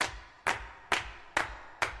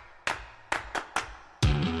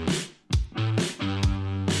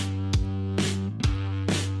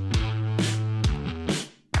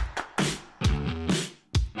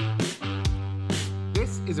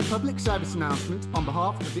public service announcement on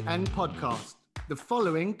behalf of the End podcast. The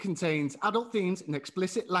following contains adult themes and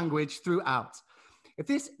explicit language throughout. If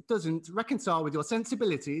this doesn't reconcile with your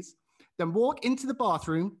sensibilities, then walk into the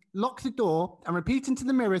bathroom, lock the door, and repeat into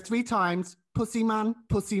the mirror 3 times, pussy man,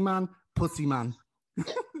 pussy man, pussy man.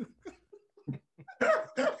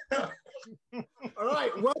 All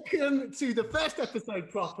right, welcome to the first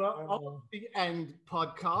episode proper of the End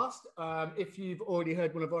podcast. If you've already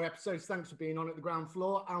heard one of our episodes, thanks for being on at the ground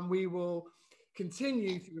floor, and we will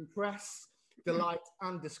continue to impress, delight,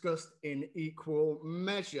 and disgust in equal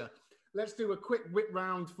measure. Let's do a quick whip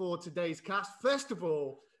round for today's cast. First of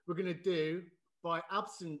all, we're going to do, by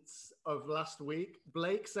absence of last week,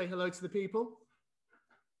 Blake, say hello to the people.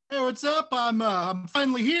 Hey, what's up? I'm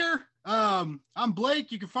finally here. I'm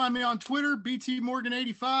Blake. You can find me on Twitter,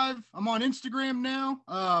 BTMorgan85. I'm on Instagram now.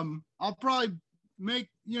 I'll probably make,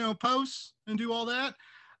 posts and do all that.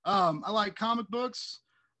 I like comic books.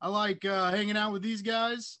 I like hanging out with these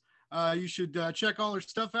guys. You should check all their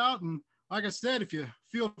stuff out. And like I said, if you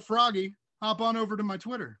feel froggy, hop on over to my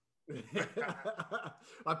Twitter.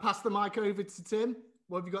 I pass the mic over to Tim.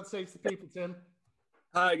 What have you got to say to the people, Tim?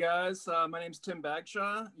 Hi, guys. My name's Tim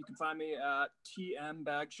Bagshaw. You can find me at TM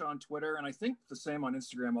Bagshaw on Twitter, and I think the same on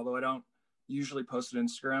Instagram, although I don't usually post it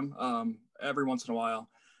Instagram every once in a while.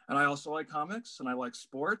 And I also like comics, and I like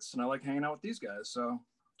sports, and I like hanging out with these guys. So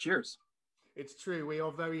cheers. It's true. We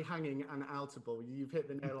are very hanging and outable. You've hit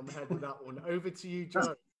the nail on the head with that one. Over to you,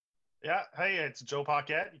 Joe. Yeah. Hey, it's Joe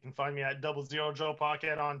Paquette. You can find me at 00 Joe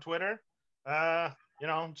Paquette on Twitter.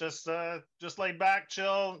 Just laid back,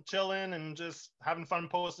 chilling, and just having fun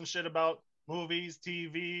posting shit about movies,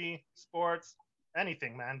 TV, sports,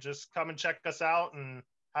 anything, man. Just come and check us out and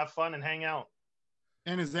have fun and hang out.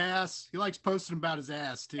 And his ass. He likes posting about his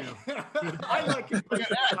ass, too. I like him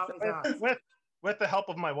posting about his ass. With the help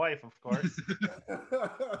of my wife, of course.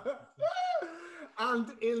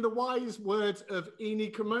 And in the wise words of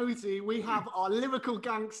Eni Kamoti, we have our lyrical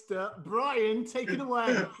gangster, Brian. Take it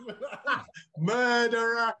away.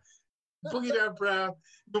 Murderer. Boogie Down Brown.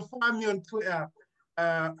 You'll find me on Twitter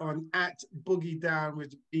on @BoogieDown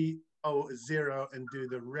with B00 and do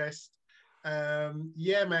the rest.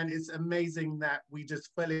 Yeah, man, it's amazing that we just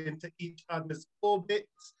fell into each other's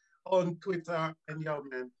orbits on Twitter. And yo,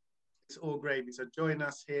 man, it's all gravy. So join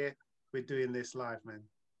us here. We're doing this live, man.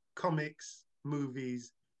 Comics,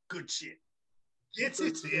 movies, good shit. Get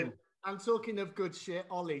it in. I'm talking of good shit.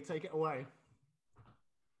 Ollie, take it away.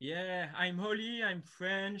 Yeah, I'm Holly, I'm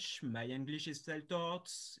French, my English is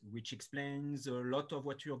self-taught, which explains a lot of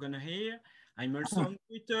what you're gonna hear. I'm also on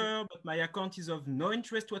Twitter, but my account is of no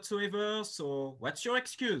interest whatsoever, so what's your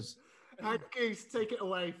excuse? And Goose, take it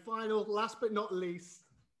away. Final, last but not least.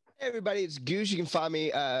 Hey everybody, it's Goose. You can find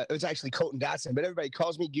me, it's actually Colton Dotson, but everybody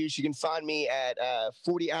calls me Goose. You can find me at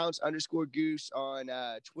 40ounce_Goose on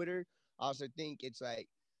Twitter. I also think it's like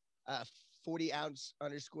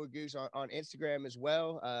 40ounce_Goose on Instagram as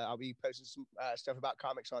well. I'll be posting some stuff about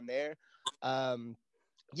comics on there.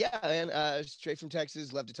 Yeah, and straight from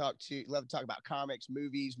Texas, love to talk about comics,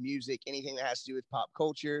 movies, music, anything that has to do with pop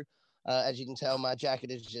culture. As you can tell, my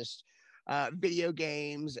jacket is just video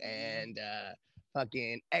games and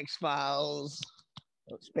fucking X-Files,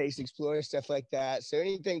 Space Explorer, stuff like that. So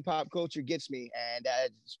anything pop culture gets me. And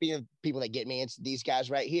speaking of people that get me, it's these guys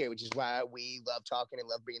right here, which is why we love talking and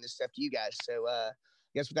love bringing this stuff to you guys. So I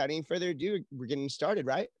guess without any further ado, we're getting started,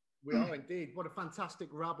 right? We are indeed. What a fantastic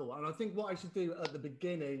rabble. And I think what I should do at the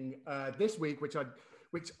beginning this week, which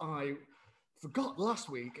I forgot last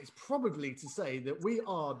week, is probably to say that we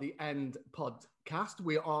are the End podcast.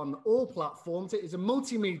 We are on all platforms. It is a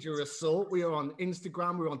multimedia assault. We are on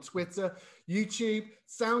Instagram, we're on Twitter, YouTube,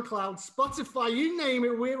 SoundCloud, Spotify, you name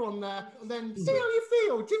it, we're on there. And then see how you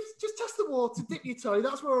feel. Just test the water, dip your toe.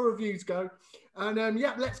 That's where our reviews go. And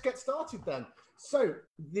let's get started then. So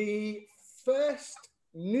the first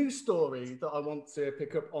news story that I want to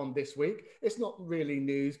pick up on this week, it's not really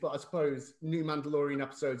news, but I suppose new Mandalorian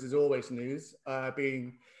episodes is always news,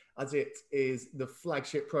 being as it is the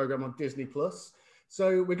flagship program on Disney+.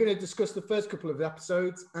 So we're going to discuss the first couple of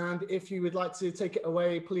episodes, and if you would like to take it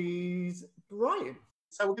away, please, Brian.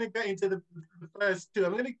 So we're going to get into the first two.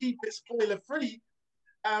 I'm going to keep it spoiler-free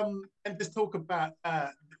and just talk about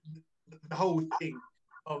the whole thing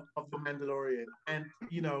of the Mandalorian. And,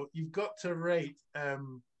 you've got to rate,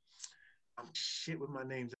 I'm shit with my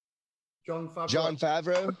names. Jon Favreau. Jon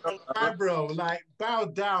Favreau, like, bow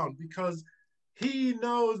down, because he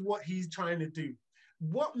knows what he's trying to do.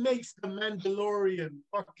 What makes the Mandalorian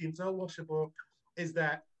fucking so watchable is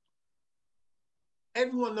that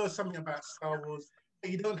everyone knows something about Star Wars.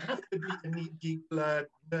 You don't have to be a neat geek nerd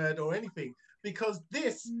or anything. because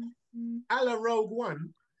this, a la Rogue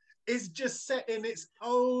One, is just set in its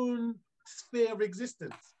own sphere of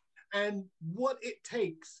existence. And what it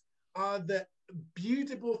takes are the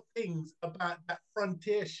beautiful things about that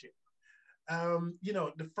frontier ship. You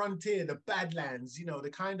know, the frontier, the Badlands, you know, the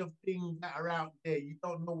kind of things that are out there, you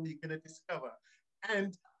don't know what you're going to discover.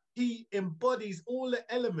 And he embodies all the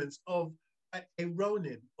elements of a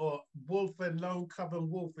Ronin or wolf and lone coven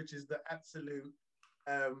wolf, which is the absolute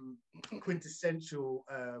quintessential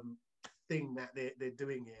thing that they're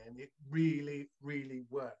doing here. And it really, really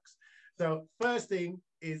works. So first thing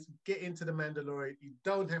is get into the Mandalorian. You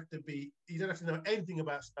don't have to know anything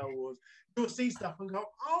about Star Wars. You'll see stuff and go,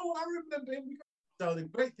 oh, I remember him. So the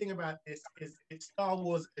great thing about this is it's Star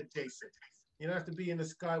Wars adjacent. You don't have to be in the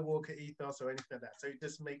Skywalker ethos or anything like that. So it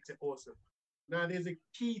just makes it awesome. Now, there's a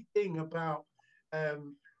key thing about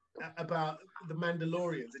the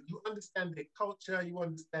Mandalorians, and you understand their culture, you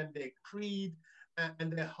understand their creed,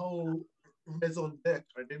 and their whole raison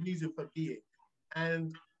d'etre, their reason for being.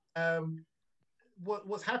 And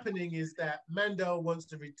what's happening is that Mando wants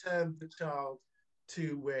to return the child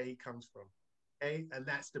to where he comes from, okay? And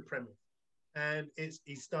that's the premise. And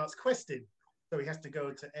he starts questing. So he has to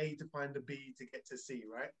go to A to find the B to get to C,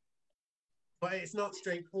 right? But it's not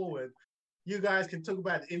straightforward. You guys can talk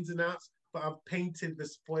about the ins and outs, but I've painted the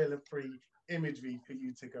spoiler-free imagery for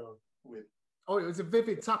you to go with. Oh, it was a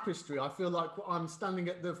vivid tapestry. I feel like I'm standing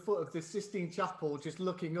at the foot of the Sistine Chapel, just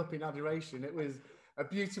looking up in adoration. It was a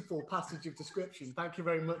beautiful passage of description. Thank you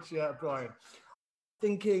very much, Brian.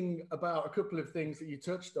 Thinking about a couple of things that you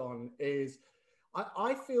touched on is,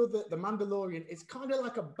 I feel that the Mandalorian is kind of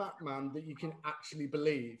like a Batman that you can actually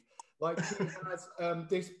believe. Like, he has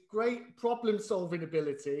this great problem-solving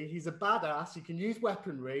ability. He's a badass. He can use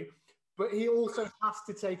weaponry, but he also has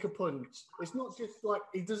to take a punch. It's not just like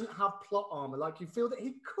he doesn't have plot armor. Like, you feel that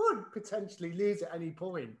he could potentially lose at any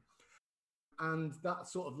point. And that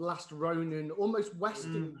sort of last Ronin, almost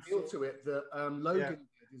Western feel to it that Logan did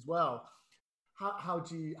as well. How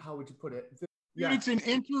would you put it? Yeah. It's an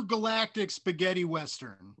intergalactic spaghetti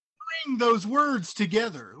Western. Bring those words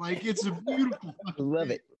together. Like, it's a beautiful. I love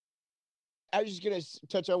it. I was just gonna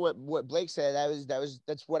touch on what Blake said.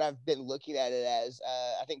 That's what I've been looking at it as.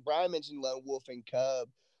 I think Brian mentioned Lone Wolf and Cub,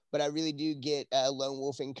 but I really do get Lone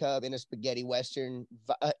Wolf and Cub in a spaghetti Western,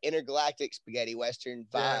 intergalactic spaghetti Western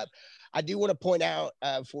vibe. Yeah. I do want to point out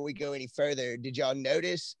before we go any further, did y'all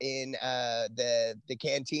notice in the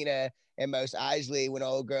cantina and Mos Eisley when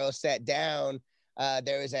old girl sat down,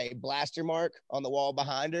 there was a blaster mark on the wall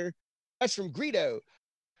behind her? That's from Greedo.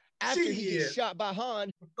 After he gets shot by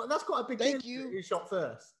Han. But that's quite a big deal. He shot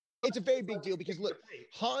first. It's a very big deal because, look,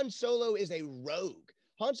 Han Solo is a rogue.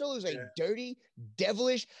 Han Solo is a dirty,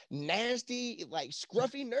 devilish, nasty, like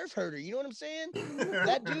scruffy nerf herder. You know what I'm saying?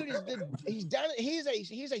 That dude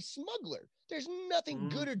he's a smuggler. There's nothing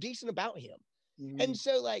good or decent about him. And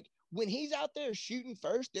so, like, when he's out there shooting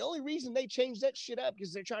first, the only reason they changed that shit up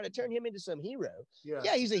is they're trying to turn him into some hero.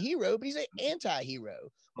 Yeah, he's a hero, but he's an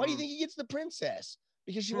anti-hero. Why do you think he gets the princess?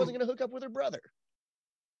 Because she wasn't going to hook up with her brother.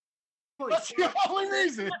 That's the only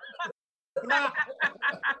reason. Oh,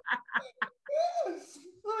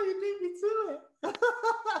 you beat me to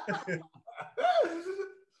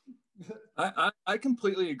it. I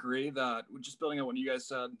completely agree that, just building on what you guys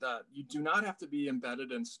said, that you do not have to be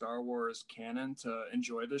embedded in Star Wars canon to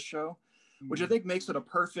enjoy this show, which I think makes it a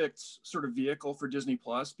perfect sort of vehicle for Disney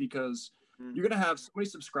Plus, because you're going to have so many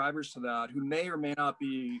subscribers to that who may or may not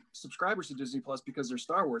be subscribers to Disney Plus because they're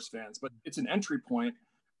Star Wars fans, but it's an entry point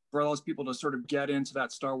for all those people to sort of get into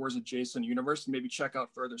that Star Wars adjacent universe and maybe check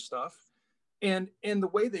out further stuff. And the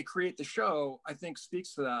way they create the show, I think,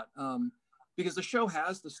 speaks to that, because the show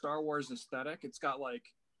has the Star Wars aesthetic. It's got, like,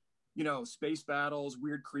 you know, space battles,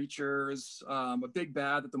 weird creatures, a big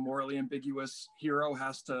bad that the morally ambiguous hero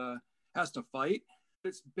has to fight.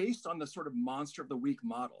 It's based on the sort of monster of the week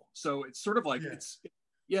model. So it's sort of like, it's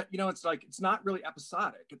like, it's not really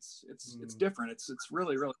episodic. It's different. It's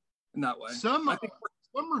really, really in that way. Some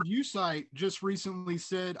review site just recently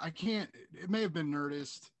said, it may have been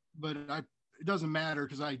Nerdist, but it doesn't matter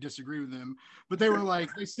because I disagree with them. But they were like,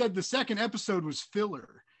 they said the second episode was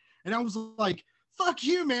filler. And I was like, fuck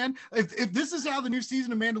you, man. If this is how the new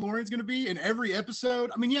season of Mandalorian is going to be, in every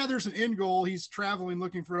episode, I mean, yeah, there's an end goal. He's traveling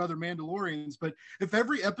looking for other Mandalorians. But if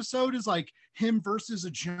every episode is like him versus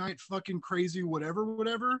a giant fucking crazy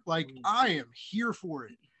whatever, like, I am here for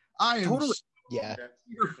it. I am totally. Yeah,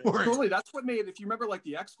 totally. That's what made, if you remember, like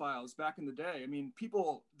the X-Files back in the day, I mean,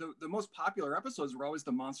 people, the most popular episodes were always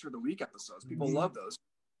the Monster of the Week episodes. People love those.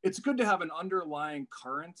 It's good to have an underlying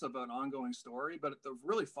current of an ongoing story, but the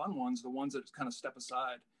really fun ones, the ones that kind of step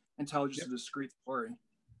aside and tell just a discrete story.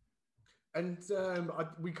 And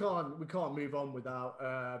we can't move on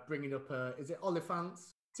without bringing up is it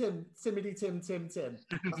Oliphants? Timothy Tim. That's what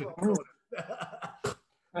I'm calling it.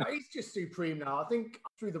 He's just supreme now. I think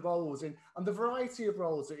through the roles and the variety of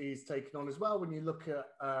roles that he's taken on as well. When you look at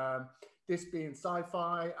this being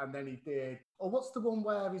sci-fi, and then he did. Oh, what's the one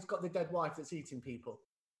where he's got the dead wife that's eating people?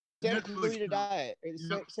 Santa Clarita Diet.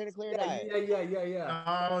 Santa Clarita Diet.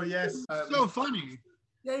 Yeah. Oh yes, so funny.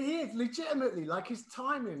 Yeah, he is legitimately, like, his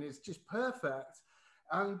timing is just perfect.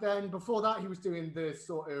 And then before that, he was doing the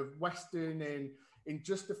sort of Western in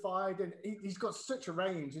Justified, and he's got such a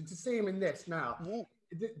range. And to see him in this now,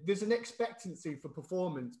 there's an expectancy for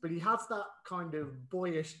performance, but he has that kind of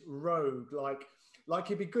boyish rogue, like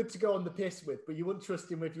he'd be good to go on the piss with, but you wouldn't trust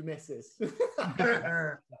him with your missus.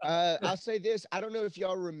 I'll say this: I don't know if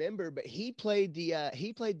y'all remember, but he played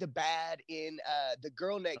the bad in The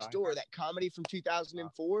Girl Next Door, that comedy from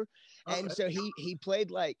 2004, and so he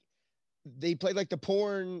played like the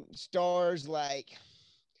porn stars like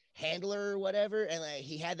handler or whatever, and like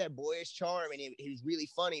he had that boyish charm, and he was really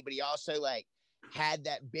funny, but he also like had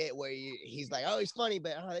that bit where he's like, oh, he's funny,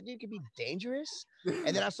 but that dude could be dangerous.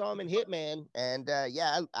 And then I saw him in Hitman, and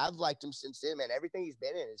I've liked him since then, man. Everything he's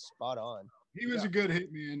been in is spot on. He was a good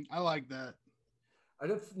Hitman. I like that.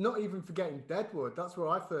 And not even forgetting Deadwood. That's where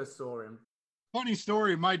I first saw him. Funny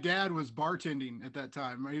story. My dad was bartending at that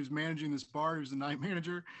time. He was managing this bar. He was the night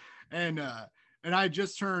manager, and I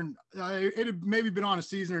just turned. It had maybe been on a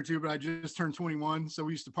season or two, but I just turned 21. So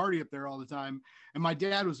we used to party up there all the time. And my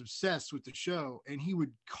dad was obsessed with the show, and he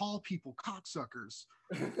would call people cocksuckers.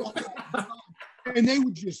 And they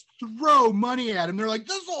would just throw money at him. They're like,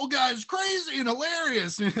 this old guy's crazy and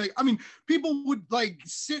hilarious. And like, I mean, people would like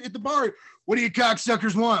sit at the bar. What do you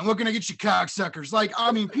cocksuckers want? What can I get you cocksuckers? Like,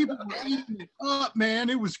 I mean, people were eating it up, man.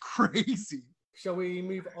 It was crazy. Shall we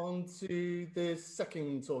move on to the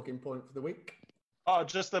second talking point for the week? Oh,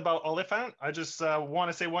 just about Oliphant. I just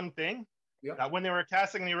want to say one thing. Yeah. That when they were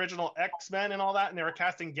casting the original X-Men and all that, and they were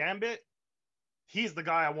casting Gambit, he's the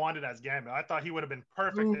guy I wanted as Gambit. I thought he would have been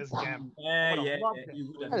perfect as Gambit.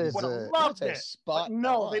 Would have loved it. But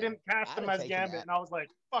no, they didn't cast him as Gambit, and I was like,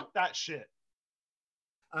 fuck that shit.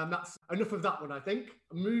 That's enough of that one, I think.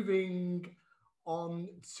 Moving on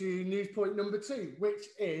to news point number 2, which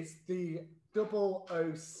is the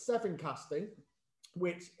 007 casting,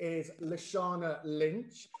 which is Lashana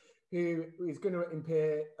Lynch, who is going to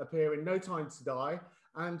appear in No Time to Die.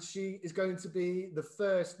 And she is going to be the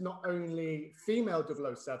first not only female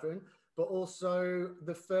 007, but also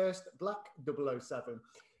the first black 007.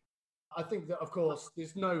 I think that, of course,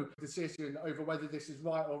 there's no decision over whether this is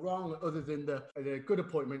right or wrong other than the good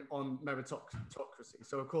appointment on meritocracy.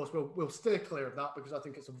 So, of course, we'll steer clear of that because I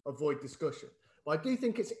think it's a void discussion. But I do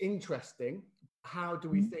think it's interesting. How do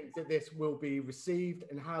we think that this will be received,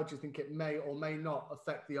 and how do you think it may or may not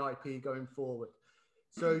affect the IP going forward?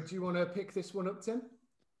 So do you want to pick this one up, Tim?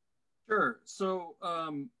 Sure. So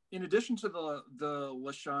in addition to the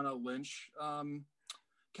Lashana Lynch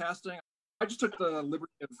casting, I just took the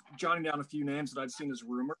liberty of jotting down a few names that I'd seen as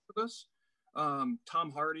rumored for this.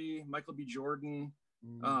 Tom Hardy, Michael B. Jordan,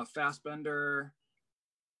 Fassbender,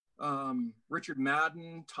 Richard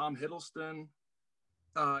Madden, Tom Hiddleston,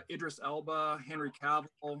 Idris Elba, Henry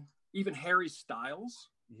Cavill, even Harry Styles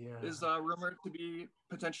is rumored to be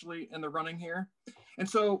potentially in the running here. And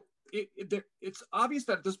so it's obvious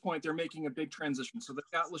that at this point they're making a big transition. So they've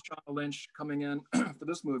got Lashana Lynch coming in for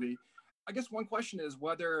this movie. I guess one question is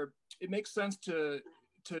whether it makes sense to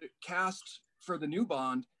cast for the new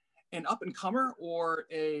Bond an up-and-comer or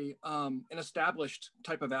an established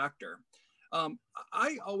type of actor.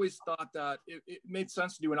 I always thought that it made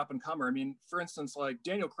sense to do an up-and-comer. I mean, for instance, like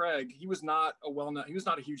Daniel Craig, he was not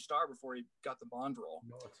a huge star before he got the Bond role.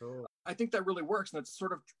 Not at all. I think that really works, and that's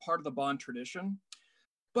sort of part of the Bond tradition.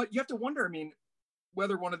 But you have to wonder, I mean,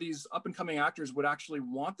 whether one of these up-and-coming actors would actually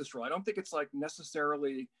want this role. I don't think it's like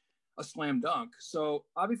necessarily a slam dunk. So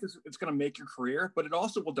obviously it's going to make your career, but it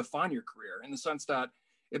also will define your career in the sense that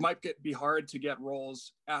it might be hard to get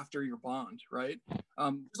roles after your Bond, right?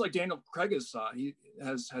 Just like Daniel Craig has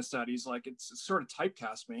said, he's like, it's sort of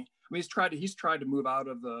typecast me. I mean, he's tried to move out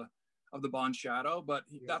of the Bond shadow, but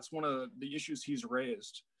that's one of the issues he's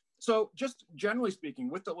raised. So just generally speaking,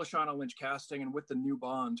 with the Lashana Lynch casting and with the new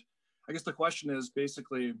Bond, I guess the question is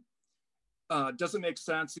basically, does it make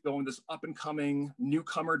sense to go in this up and coming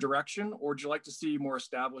newcomer direction, or would you like to see more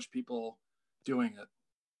established people doing it?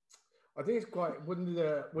 I think it's quite one of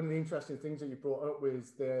the interesting things that you brought up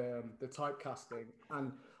was the typecasting,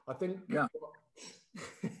 and I think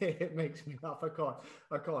it makes me laugh. I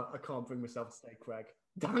can't bring myself to say Craig.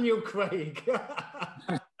 Daniel Craig.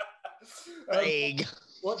 Craig.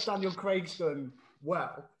 What Daniel Craig's done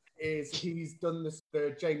well is he's done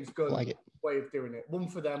the James Gunn way of doing it. One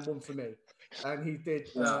for them, one for me. And he did,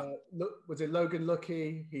 was it Logan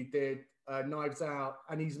Lucky? He did Knives Out,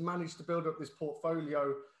 and he's managed to build up this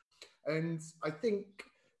portfolio. And I think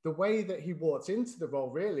the way that he walked into the role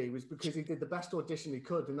really was because he did the best audition he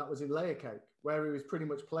could, and that was in Layer Cake, where he was pretty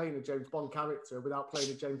much playing a James Bond character without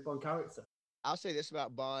playing a James Bond character. I'll say this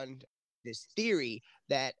about Bond, this theory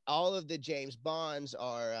that all of the James Bonds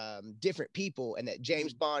are different people, and that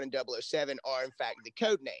James Bond and 007 are in fact the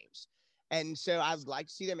code names. And so I'd like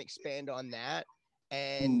to see them expand on that.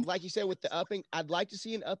 And like you said, with the I'd like to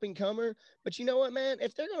see an up and comer. But you know what, man?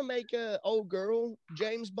 If they're gonna make a old girl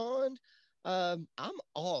James Bond, I'm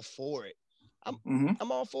all for it.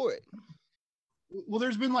 I'm all for it. Well,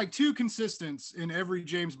 there's been like two consistents in every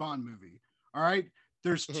James Bond movie. All right.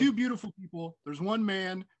 There's two beautiful people. There's one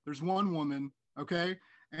man. There's one woman. Okay.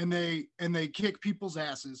 And they kick people's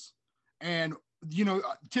asses. And, you know,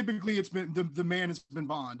 typically it's been the man has been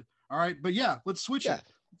Bond. All right. But yeah, let's switch it. Let's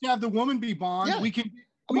have the woman be Bond. Yeah. We can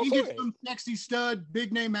get some sexy stud,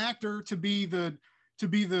 big name actor to be the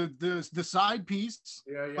side piece.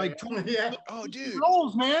 Yeah. Oh, dude.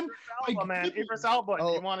 Roles, man. Like, man, Idris Elba.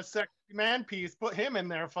 If you want a sexy man piece, put him in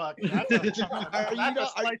there. Fuck. That's a chunk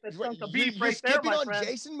of beef right there, my friend.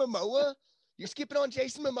 Jason Momoa? You're skipping on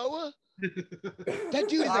Jason Momoa? That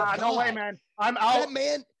dude is a god. No way, man. I'm out. That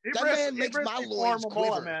man makes my loins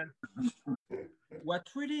quiver. Man. What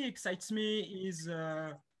really excites me is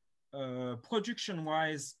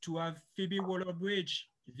production-wise to have Phoebe Waller-Bridge,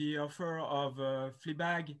 the author of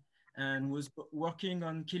Fleabag, and was working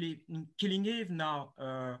on Killing Eve now,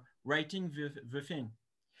 writing the thing.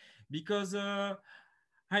 Because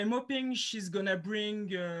I'm hoping she's gonna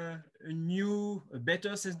bring a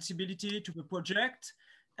better sensibility to the project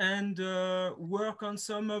and work on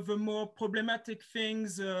some of the more problematic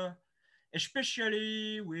things,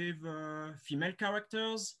 especially with female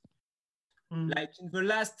characters. Like in the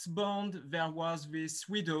last Bond, there was this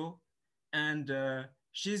widow, and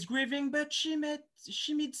she's grieving, but she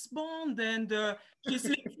meets Bond, and she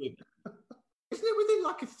sleeps with him. Isn't it within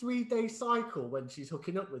like a 3-day cycle when she's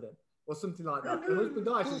hooking up with him? Or something like that. The husband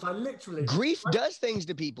dies. It's like literally. Grief does things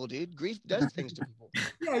to people, dude. Grief does things to people.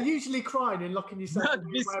 Yeah, usually crying and locking yourself. Not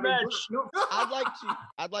this much.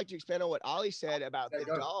 I'd like to expand on what Ollie said about the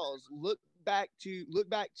dolls. Look back to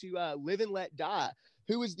Live and Let Die.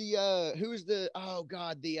 Who was the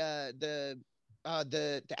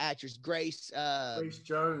actress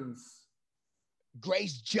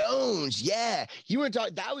Grace Jones. Yeah, you were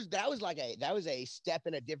talking. That was a step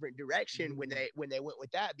in a different direction when they went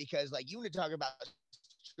with that, because like you want to talk about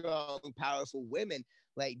strong, powerful women.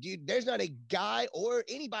 Like, dude, there's not a guy or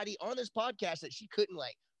anybody on this podcast that she couldn't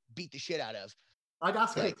like beat the shit out of. I'd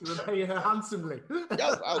ask her to repay her handsomely.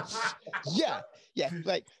 Yeah.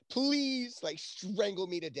 Like, please, like, strangle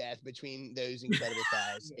me to death between those incredible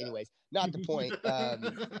thighs. Yeah. Anyways, not the point. I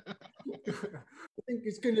think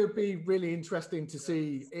it's going to be really interesting to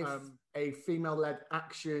see if a female-led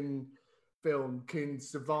action film can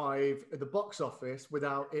survive at the box office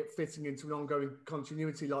without it fitting into an ongoing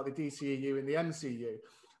continuity like the DCEU and the MCU.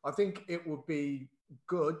 I think it would be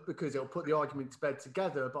good because it'll put the argument to bed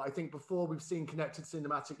together, but I think before we've seen connected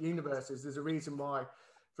cinematic universes, there's a reason why,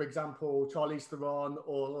 for example, Charlize Theron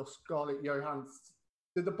or Scarlett Johansson,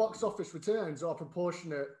 the box office returns are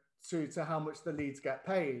proportionate to how much the leads get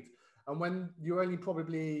paid. And when you're only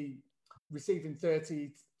probably receiving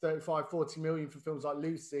 30, 35, 40 million for films like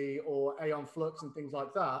Lucy or Aeon Flux and things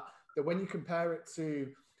like that, that when you compare it to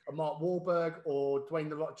a Mark Wahlberg or Dwayne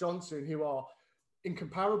The Rock Johnson, who are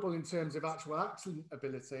incomparable in terms of actual acting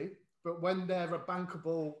ability, but when they're a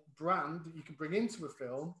bankable brand that you can bring into a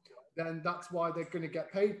film, then that's why they're going to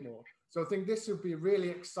get paid more. So I think this would be really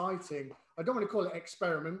exciting. I don't want to call it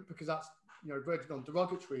experiment because that's, verging on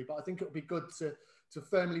derogatory, but I think it would be good to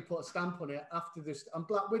firmly put a stamp on it after this. And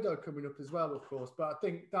Black Widow coming up as well, of course, but I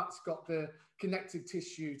think that's got the connective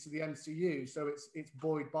tissue to the MCU, so it's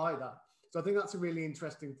buoyed by that. So I think that's a really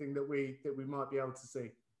interesting thing that we might be able to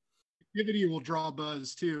see. Activity will draw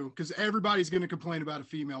buzz too, because everybody's going to complain about a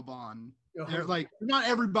female Bond. Like, not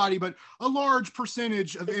everybody, but a large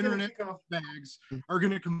percentage of internet bags are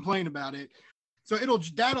going to complain about it. So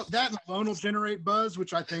that alone will generate buzz,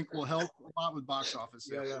 which I think will help a lot with box office.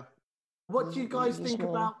 Yeah. What do you guys think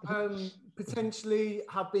about potentially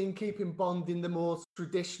keeping Bond in the more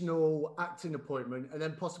traditional acting appointment, and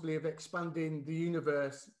then possibly of expanding the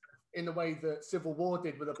universe in the way that Civil War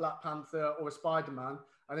did with a Black Panther or a Spider-Man,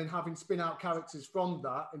 and then having spin-out characters from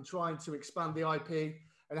that and trying to expand the IP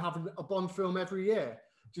and having a Bond film every year?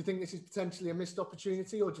 Do you think this is potentially a missed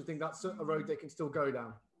opportunity, or do you think that's a road they can still go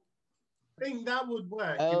down? I think that would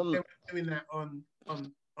work if they were doing that on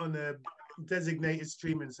a designated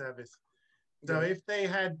streaming service. So if they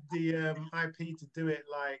had the IP to do it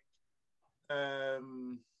like,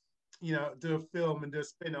 you know, do a film and do a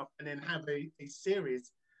spin-off and then have a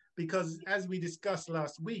series, because as we discussed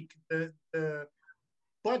last week, the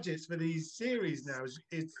budgets for these series now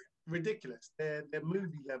is ridiculous. They're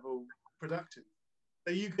movie level production.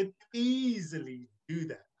 So you could easily do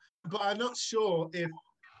that. But I'm not sure if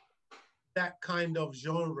that kind of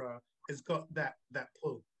genre has got that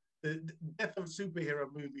pull. The death of superhero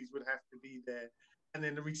movies would have to be there. And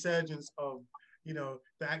then the resurgence of, you know,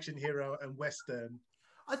 the action hero and Western.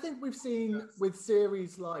 I think we've seen with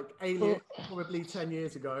series like Alien probably 10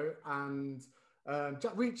 years ago, and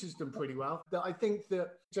Jack Reacher's done pretty well. I think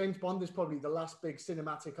that James Bond is probably the last big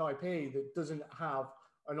cinematic IP that doesn't have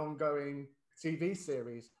an ongoing TV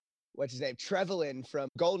series. What's his name? Trevelyan from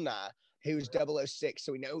GoldenEye, who's 006.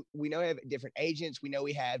 So we know we have different agents. We know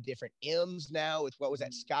we have different M's now with what was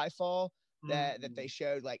that, Skyfall, that they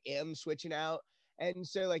showed, like M switching out. And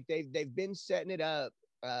so like they've been setting it up.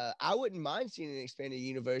 I wouldn't mind seeing an expanded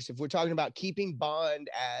universe if we're talking about keeping Bond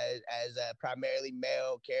as a primarily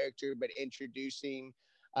male character, but introducing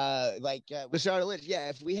Lashana Lynch.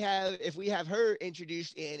 Yeah, if we have her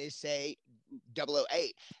introduced in as, say,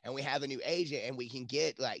 008, and we have a new agent, and we can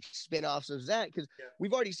get like spin-offs of that, because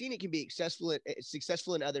we've already seen it can be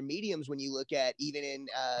successful in other mediums. When you look at even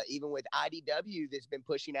with IDW that's been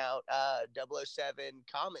pushing out 007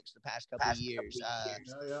 comics the past couple of years.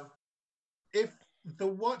 If the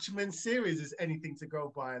Watchmen series is anything to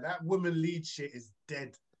go by, that woman lead shit is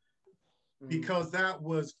dead, because that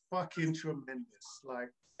was fucking tremendous.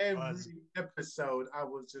 Like every episode, I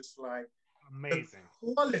was just like, amazing.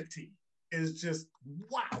 The quality is just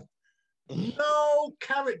wow. No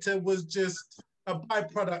character was just a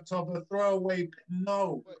byproduct of a throwaway.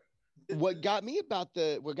 No. What got me about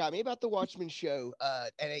the Watchmen show,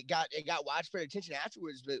 and it got widespread attention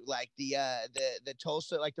afterwards, but like the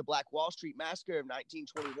Tulsa, like the Black Wall Street Massacre of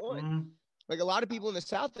 1921. Like a lot of people in the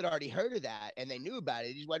South had already heard of that, and they knew about it.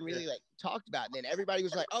 It just wasn't really like talked about. And then everybody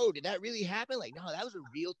was like, "Oh, did that really happen?" Like, no, that was a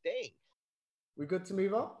real thing. We good to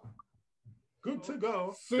move on? Good to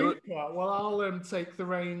go. Super. Well, I'll take the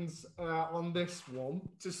reins on this one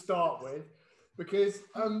to start with, because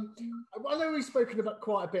I know we've spoken about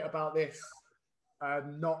quite a bit about this,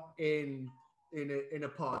 not in a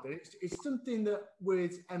pod. It's something that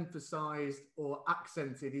was emphasised or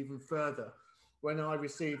accented even further when I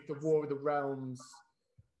received the War of the Realms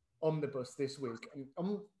omnibus this week.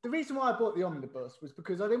 And the reason why I bought the omnibus was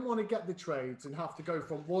because I didn't want to get the trades and have to go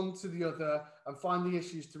from one to the other and find the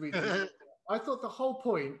issues to read. I thought the whole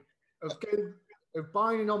point of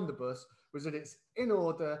buying an omnibus was that it's in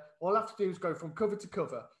order. All I have to do is go from cover to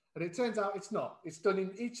cover. And it turns out it's not. It's done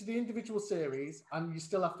in each of the individual series, and you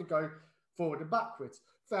still have to go forward and backwards.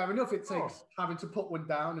 Fair enough, it takes having to put one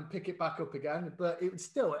down and pick it back up again, but it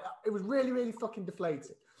was really, really fucking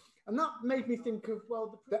deflated. And that made me think of,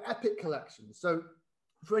 well, the Epic collections. So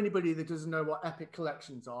for anybody that doesn't know what Epic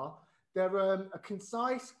collections are, they're a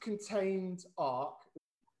concise, contained arc.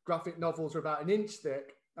 Graphic novels are about 1 inch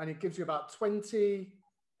thick, and it gives you about 20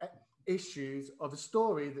 issues of a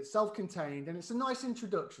story that's self-contained, and it's a nice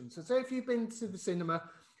introduction. So say if you've been to the cinema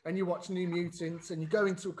and you watch New Mutants and you go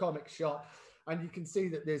into a comic shop and you can see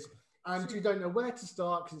that and you don't know where to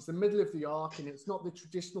start because it's the middle of the arc and it's not the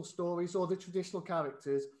traditional stories or the traditional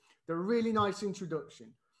characters. They're a really nice introduction.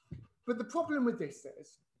 But the problem with this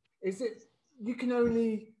is that you can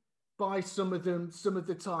only buy some of them some of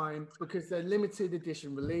the time because they're limited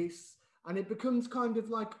edition release, and it becomes kind of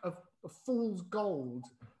like a fool's gold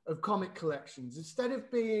of comic collections. Instead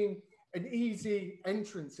of being an easy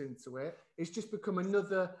entrance into it, it's just become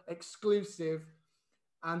another exclusive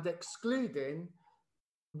and excluding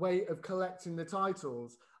way of collecting the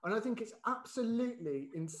titles. And I think it's absolutely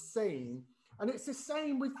insane. And it's the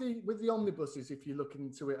same with the omnibuses. If you look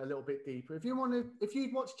into it a little bit deeper, if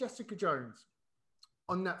you'd watch Jessica Jones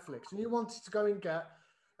on Netflix and you wanted to go and get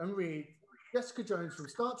and read Jessica Jones from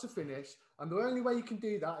start to finish, and the only way you can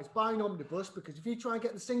do that is buy an omnibus, because if you try and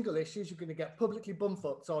get the single issues, you're going to get publicly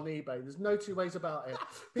bumfucked on eBay. There's no two ways about it.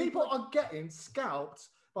 People are getting scalped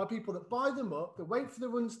by people that buy them up, that wait for the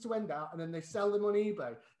runs to end out, and then they sell them on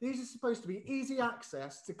eBay. These are supposed to be easy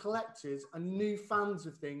access to collectors and new fans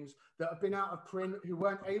of things that have been out of print, who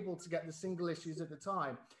weren't able to get the single issues at the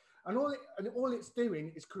time. And all it's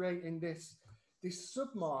doing is creating this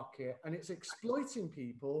sub-market, and it's exploiting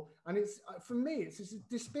people. And it's, for me, it's as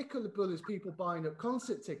despicable as people buying up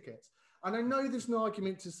concert tickets. And I know there's an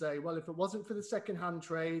argument to say, well, if it wasn't for the second-hand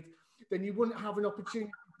trade, then you wouldn't have an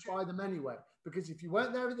opportunity to buy them anyway. Because if you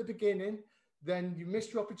weren't there at the beginning, then you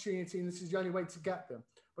missed your opportunity, and this is the only way to get them.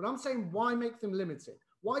 But I'm saying, why make them limited?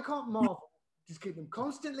 Why can't Marvel just keep them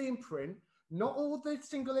constantly in print? Not all the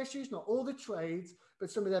single issues, not all the trades,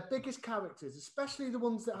 but some of their biggest characters, especially the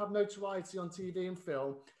ones that have notoriety on TV and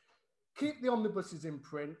film. Keep the omnibuses in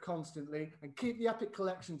print constantly and keep the epic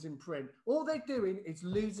collections in print. All they're doing is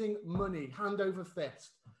losing money hand over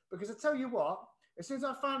fist. Because I tell you what, as soon as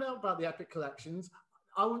I found out about the epic collections,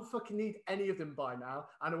 I wouldn't fucking need any of them by now.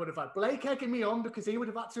 And I would have had Blake egging me on because he would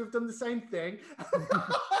have had to have done the same thing.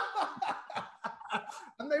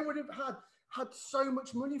 And they would have had so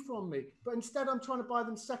much money from me. But instead, I'm trying to buy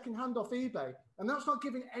them secondhand off eBay. And that's not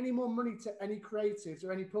giving any more money to any creatives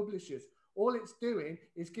or any publishers. All it's doing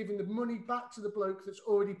is giving the money back to the bloke that's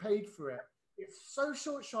already paid for it. It's so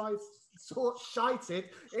short-sighted.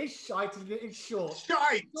 It's shited. It's short.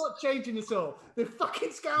 Shite. Not changing us all. They're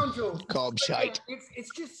fucking scoundrels. Called shite. Yeah,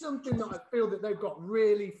 it's just something that I feel that they've got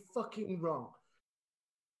really fucking wrong.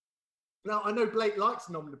 Now, I know Blake likes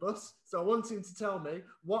an omnibus, so I want him to tell me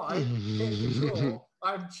why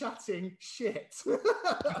I'm chatting shit.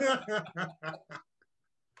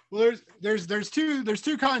 Well, there's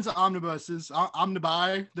two kinds of omnibuses.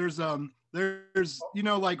 Omnibuy. There's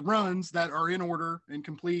like runs that are in order and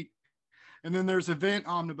complete, and then there's event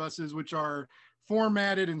omnibuses, which are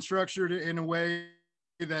formatted and structured in a way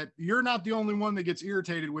that you're not the only one that gets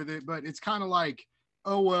irritated with it, but it's kind of like,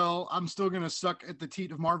 oh well, I'm still gonna suck at the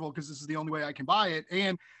teat of Marvel because this is the only way I can buy it.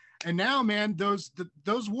 And now, man, those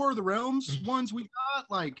War of the Realms ones we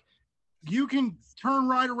got, like, you can turn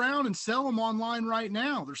right around and sell them online right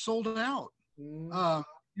now. They're sold out.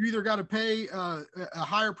 You either got to pay a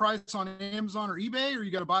higher price on Amazon or eBay, or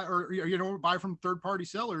you got to buy from third-party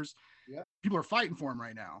sellers. Yeah. People are fighting for them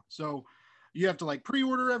right now. So you have to like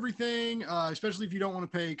pre-order everything, especially if you don't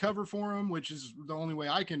want to pay cover for them, which is the only way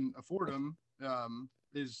I can afford them,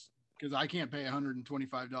 is because I can't pay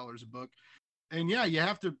 $125 a book. And yeah, you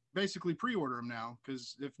have to basically pre-order them now,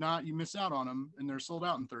 because if not, you miss out on them and they're sold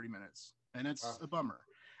out in 30 minutes. And it's a bummer.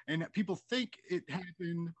 And people think it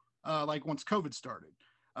happened like once COVID started,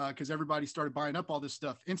 because everybody started buying up all this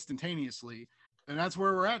stuff instantaneously. And that's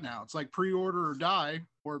where we're at now. It's like pre-order or die,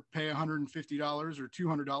 or pay $150 or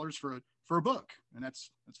 $200 for a book. And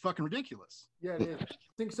that's fucking ridiculous. Yeah, it is.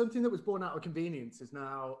 I think something that was born out of convenience is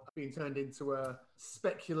now being turned into a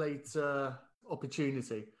speculator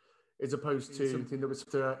opportunity, as opposed to something that was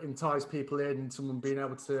to entice people in, and someone being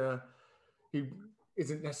able to, who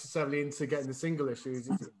isn't necessarily into getting the single issues,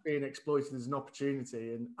 it's being exploited as an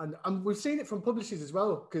opportunity. And we've seen it from publishers as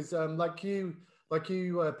well, because like you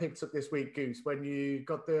picked up this week, Goose, when you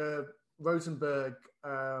got the Rosenberg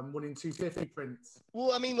 1 in 250 prints.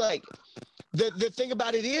 Well, I mean, like, the thing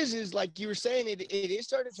about it is like you were saying, it is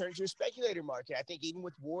starting to turn into a speculator market. I think even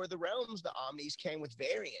with War of the Realms, the omnis came with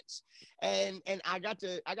variants, and I got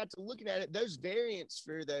to looking at it. Those variants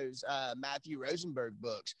for those Matthew Rosenberg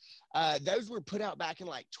books, those were put out back in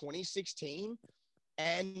like 2016.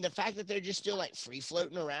 And the fact that they're just still like free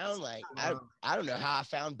floating around, like, I don't know how I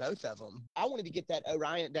found both of them. I wanted to get that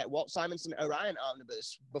Walt Simonson Orion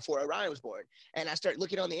omnibus before Orion was born. And I started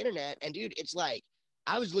looking on the internet, and dude, it's like,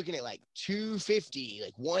 I was looking at like 250,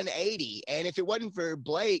 like 180. And if it wasn't for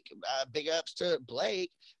Blake, big ups to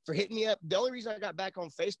Blake for hitting me up. The only reason I got back on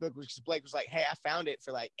Facebook was because Blake was like, hey, I found it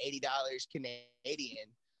for like $80 Canadian.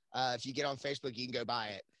 If you get on Facebook, you can go buy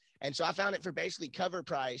it. And so I found it for basically cover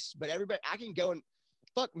price, but everybody, I can go and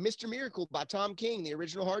fuck Mr. Miracle by Tom King, the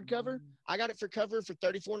original hardcover. I got it for cover for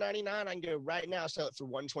 $34.99. I can go right now, sell it for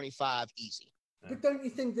 $125 easy. But don't you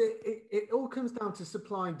think that it all comes down to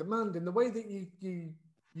supply and demand? And the way that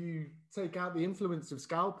you take out the influence of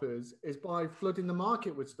scalpers is by flooding the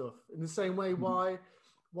market with stuff. In the same way, why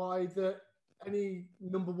any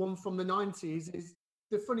number one from the 90s is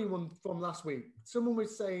the funny one from last week. Someone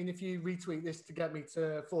was saying, if you retweet this to get me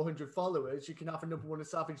to 400 followers, you can have a number one of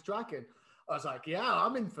Savage Dragon. I was like, yeah,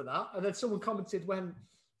 I'm in for that. And then someone commented,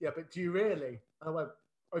 yeah, but do you really? And I went,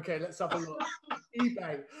 okay, let's have a look.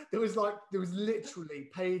 eBay. There was literally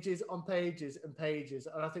pages on pages and pages.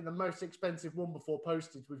 And I think the most expensive one before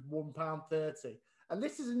postage was £1.30. And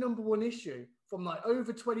this is a number one issue from like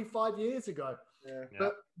over 25 years ago. Yeah.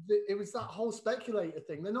 But it was that whole speculator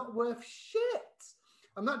thing. They're not worth shit.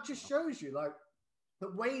 And that just shows you, like,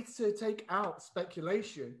 the way to take out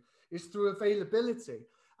speculation is through availability.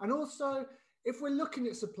 And also, if we're looking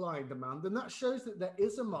at supply and demand, then that shows that there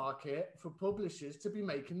is a market for publishers to be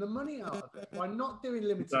making the money out of it by not doing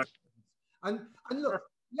limited. Exactly. And look,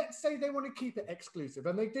 let's say they want to keep it exclusive,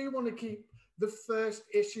 and they do want to keep the first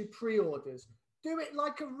issue pre-orders. Do it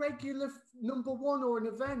like a regular #1 or an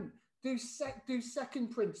event. Do second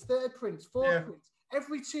prints, third prints, fourth prints.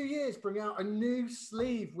 Every 2 years, bring out a new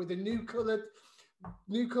sleeve with a new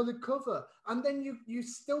coloured cover, and then you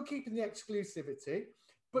still keeping the exclusivity,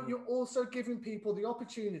 but you're also giving people the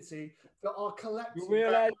opportunity that are collecting. You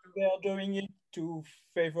realize they're doing it to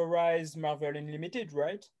favorize Marvel Unlimited,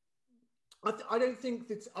 right? I don't think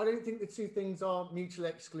the two things are mutually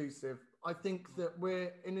exclusive. I think that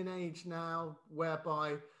we're in an age now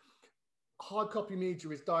whereby hard copy media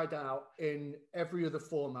has died out in every other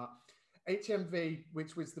format. HMV,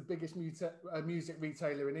 which was the biggest music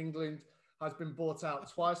retailer in England, has been bought out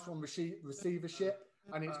twice from receivership,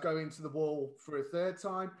 and it's going to the wall for a third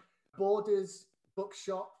time. Borders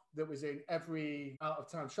bookshop that was in every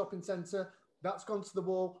out-of-town shopping centre, that's gone to the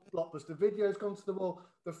wall. Blockbuster Video's gone to the wall.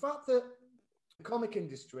 The fact that the comic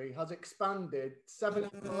industry has expanded 7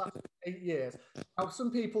 of the last 8 years. Now,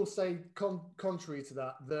 some people say contrary to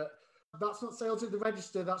that that's not sales at the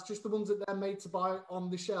register, that's just the ones that they're made to buy on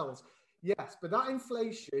the shelves. Yes, but that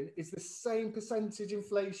inflation is the same percentage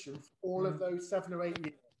inflation for all of those 7 or 8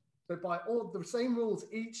 years. So by all the same rules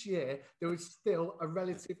each year, there is still a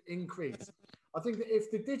relative increase. I think that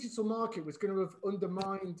if the digital market was going to have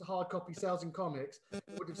undermined hard copy sales in comics, it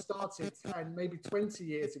would have started 10, maybe 20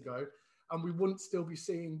 years ago, and we wouldn't still be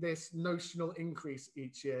seeing this notional increase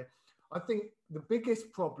each year. I think the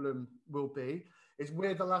biggest problem is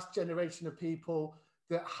we're the last generation of people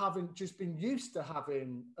that haven't just been used to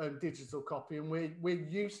having a digital copy, and we're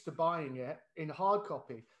used to buying it in hard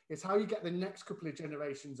copy. It's how you get the next couple of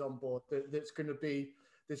generations on board that's going to be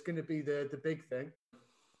the big thing.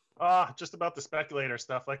 Just about the speculator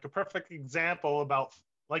stuff. Like a perfect example about,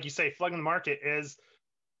 like you say, flooding the market is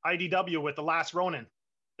IDW with The Last Ronin.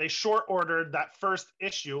 They short ordered that first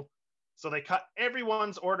issue, so they cut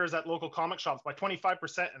everyone's orders at local comic shops by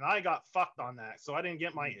 25%, and I got fucked on that. So I didn't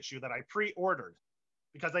get my issue that I pre-ordered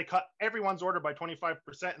because they cut everyone's order by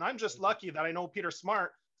 25%. And I'm just lucky that I know Peter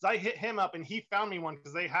Smart, because I hit him up and he found me one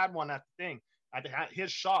because they had one at the thing at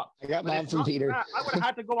his shop. I got mine from Peter. I would have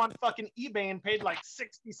had to go on fucking eBay and paid like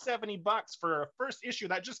 60, 70 bucks for a first issue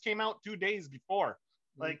that just came out 2 days before.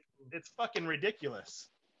 Like, it's fucking ridiculous.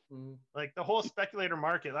 Like the whole speculator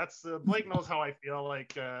market, that's Blake knows how I feel.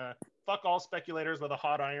 Like, fuck all speculators with a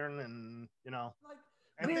hot iron, and you know.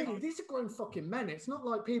 Like, really, these are grown fucking men. It's not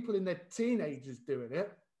like people in their teenagers doing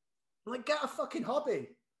it. Like, get a fucking hobby.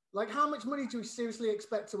 Like, how much money do we seriously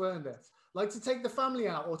expect to earn this? Like, to take the family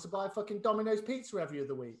out or to buy fucking Domino's pizza every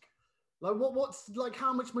other week? Like, what's like,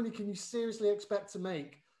 how much money can you seriously expect to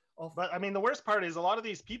make? But I mean, the worst part is a lot of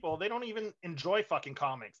these people, they don't even enjoy fucking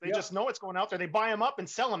comics. They just know it's going out there. They buy them up and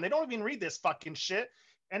sell them. They don't even read this fucking shit.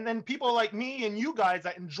 And then people like me and you guys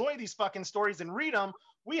that enjoy these fucking stories and read them,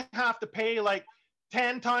 we have to pay like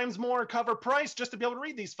 10 times more cover price just to be able to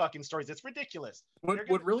read these fucking stories. It's ridiculous.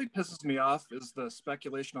 What really pisses me off is the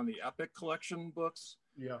speculation on the Epic collection books.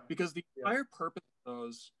 Yeah. Because the entire purpose of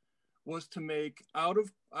those was to make out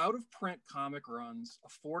of print comic runs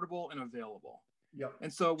affordable and available. Yep.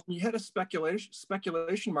 And so when you hit a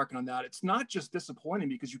speculation market on that, it's not just disappointing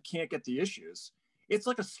because you can't get the issues. It's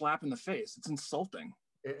like a slap in the face. It's insulting.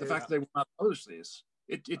 The fact that they will not publish these.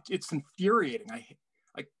 It's infuriating.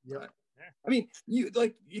 I mean, you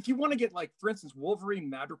like if you want to get, like, for instance, Wolverine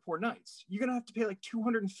Mad Report Nights, you're gonna have to pay like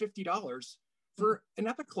 $250 for an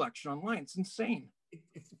Epic collection online. It's insane.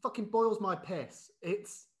 It fucking boils my piss.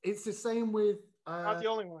 It's the same with not the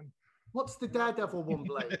only one. What's the Daredevil one,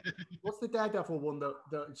 Blake? What's the Daredevil one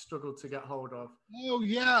that struggled to get hold of? Oh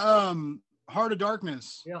yeah, Heart of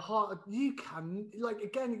Darkness. Yeah, you can, like,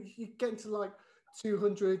 again, you get into like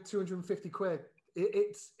 200, 250 quid.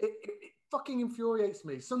 It fucking infuriates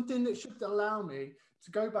me. Something that should allow me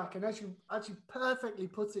to go back and, as you perfectly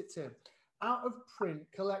put it, Tim, out of print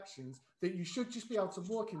collections that you should just be able to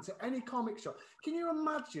walk into any comic shop. Can you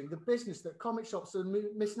imagine the business that comic shops are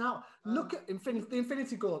missing out? Look at the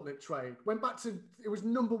Infinity Gauntlet trade. Went back to, it was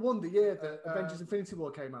 #1 the year that Avengers Infinity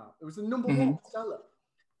War came out. It was the #1 seller.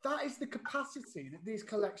 That is the capacity that these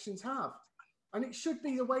collections have. And it should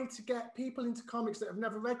be the way to get people into comics that have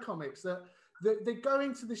never read comics, that they go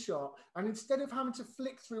into the shop, and instead of having to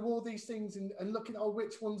flick through all these things and looking at,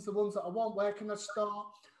 which one's the ones that I want, where can I start?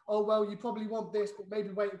 Oh, well, you probably want this, but maybe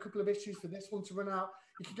wait a couple of issues for this one to run out.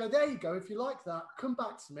 You can go, there you go. If you like that, come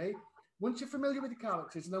back to me once you're familiar with the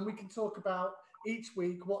characters, and then we can talk about each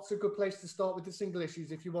week what's a good place to start with the single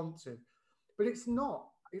issues if you want to. But it's not.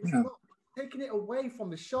 It's not. taking it away from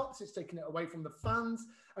the shops, it's taking it away from the fans,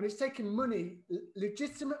 and it's taking money,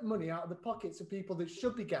 legitimate money, out of the pockets of people that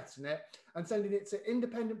should be getting it and sending it to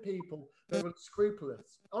independent people that are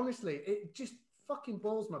unscrupulous. Honestly, it just fucking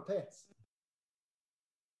boils my piss.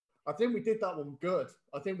 I think we did that one good.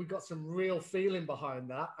 I think we got some real feeling behind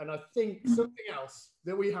that. And I think something else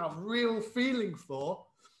that we have real feeling for,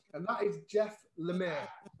 and that is Jeff Lemire.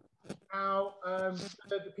 Now,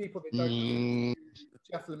 the people that don't know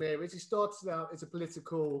Jeff Lemire is, he started out as a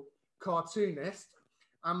political cartoonist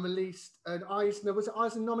and released an Eisner, was it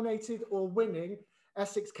Eisner nominated or winning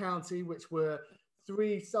Essex County, which were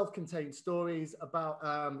 3 self-contained stories about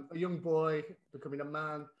a young boy becoming a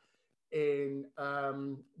man in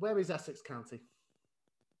where is Essex County?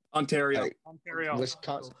 Ontario.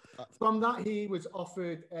 Wisconsin. From that, he was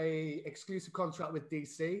offered a exclusive contract with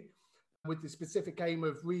DC with the specific aim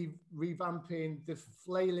of revamping the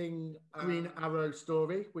flailing Green Arrow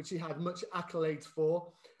story, which he had much accolades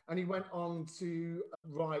for. And he went on to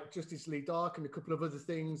write Justice League Dark and a couple of other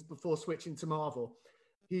things before switching to Marvel.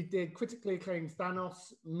 He did critically acclaimed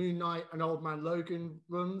Thanos, Moon Knight, and Old Man Logan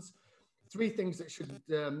runs. 3 things that should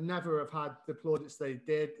never have had the plaudits they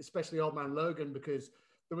did, especially Old Man Logan, because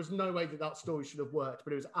there was no way that that story should have worked,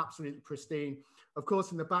 but it was absolutely pristine. Of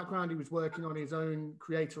course, in the background, he was working on his own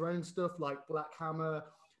creator-owned stuff like Black Hammer,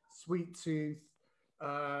 Sweet Tooth,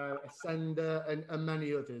 Ascender, and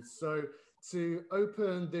many others. So to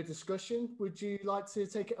open the discussion, would you like to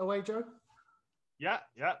take it away, Joe? Yeah,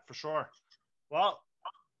 for sure. Well,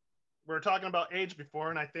 we were talking about age before,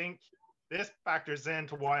 and I think this factors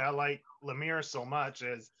into why I like Lemire so much,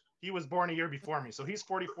 is he was born a year before me. So he's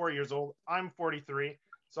 44 years old. I'm 43.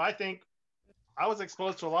 So I think I was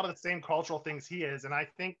exposed to a lot of the same cultural things he is. And I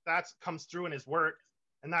think that comes through in his work.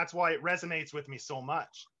 And that's why it resonates with me so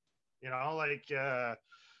much. You know, like,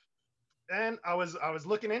 and I was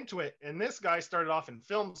looking into it. And this guy started off in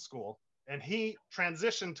film school. And he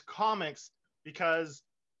transitioned to comics because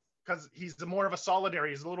he's more of a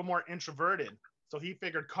solitary. He's a little more introverted. So he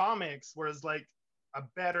figured comics was like a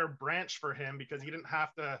better branch for him because he didn't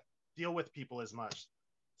have to deal with people as much.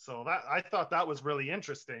 So that, I thought that was really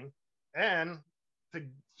interesting. And to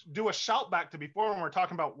do a shout back to before, when we're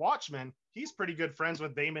talking about Watchmen, he's pretty good friends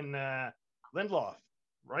with Damon Lindelof,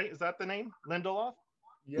 right? Is that the name? Lindelof?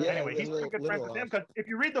 Yeah. Anyway, he's pretty good friends with him, because if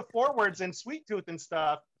you read the forewords in Sweet Tooth and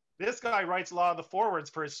stuff, this guy writes a lot of the forewords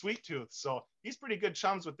for his Sweet Tooth. So he's pretty good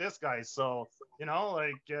chums with this guy. So, you know,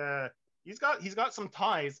 like, he's got some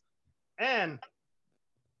ties. And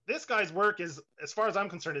this guy's work is, as far as I'm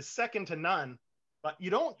concerned, is second to none. But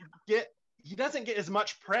he doesn't get as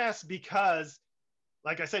much press because,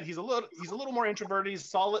 like I said, he's a little more introverted.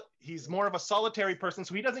 He's more of a solitary person,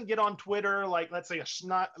 so he doesn't get on Twitter like, let's say, a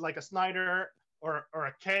Snyder or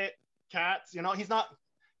a Katz. You know, he's not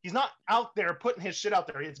out there putting his shit out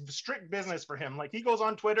there. It's strict business for him. Like, he goes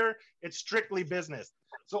on Twitter, it's strictly business.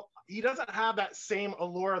 So he doesn't have that same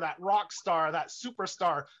allure, that rock star, that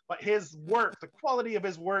superstar, but his work, the quality of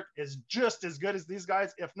his work is just as good as these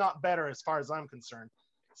guys, if not better, as far as I'm concerned.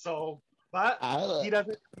 So, but he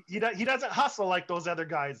doesn't hustle like those other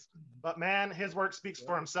guys. But man, his work speaks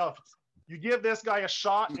for himself. You give this guy a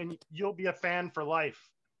shot and you'll be a fan for life.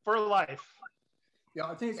 For life. Yeah,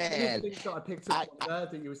 I think it's one of the things that I picked up on there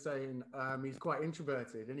that you were saying. He's quite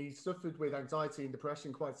introverted, and he suffered with anxiety and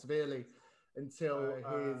depression quite severely until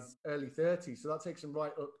his early 30s. So that takes him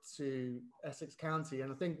right up to Essex County.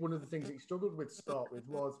 And I think one of the things that he struggled with to start with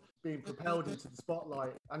was being propelled into the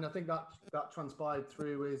spotlight. And I think that transpired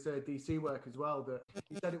through his DC work as well. That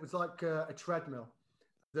he said it was like a treadmill,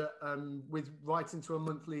 that with writing to a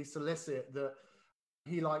monthly solicit, that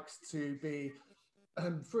he likes to be,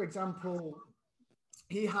 for example,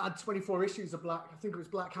 he had 24 issues of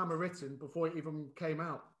Black Hammer written before it even came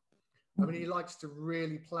out. I mean, he likes to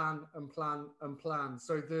really plan and plan and plan.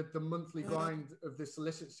 So the monthly grind of the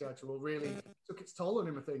solicit schedule really took its toll on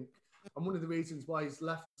him, I think. And one of the reasons why he's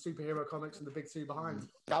left superhero comics and the big 2 behind.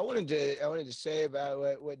 I wanted to say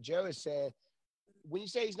about what Joe is saying. When you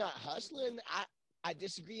say he's not hustling, I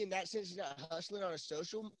disagree in that sense. He's not hustling on a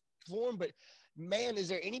social form, but man, is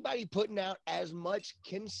there anybody putting out as much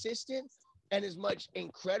consistent and as much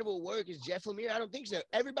incredible work as Jeff Lemire? I don't think so.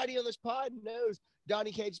 Everybody on this pod knows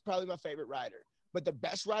Donny Cates is probably my favorite writer, but the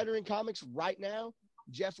best writer in comics right now,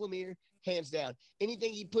 Jeff Lemire, hands down.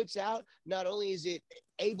 Anything he puts out, not only is it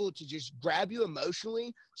able to just grab you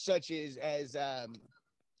emotionally, such as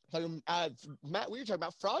Matt, we were talking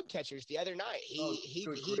about Frog Catchers the other night. He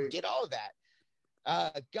did all of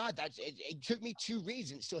that. God, it took me 2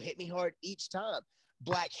 reads and it still hit me hard each time.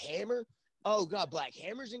 Black Hammer. Oh God, Black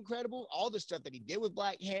Hammer's incredible. All the stuff that he did with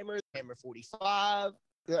Black Hammer, Hammer 45.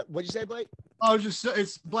 What'd you say, Blake? I was just,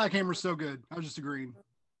 it's Black Hammer's so good. I was just agreeing.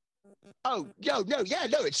 Oh, no,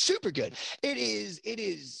 it's super good. It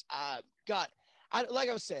is. God, like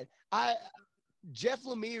I said, Jeff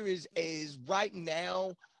Lemire is right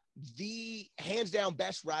now the hands down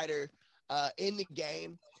best writer in the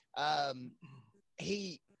game.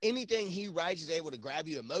 Anything he writes is able to grab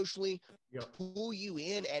you emotionally, pull you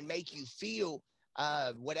in, and make you feel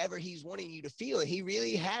whatever he's wanting you to feel. And he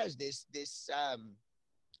really has this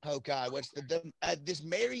oh God, what's this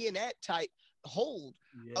marionette type hold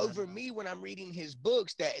over me when I'm reading his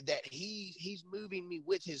books, that he's moving me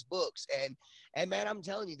with his books. And man, I'm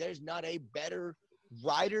telling you, there's not a better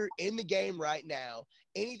writer in the game right now.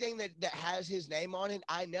 Anything that has his name on it,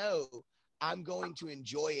 I know I'm going to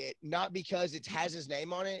enjoy it, not because it has his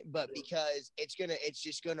name on it, but because it's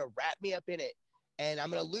just gonna wrap me up in it, and I'm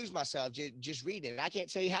gonna lose myself just reading it. I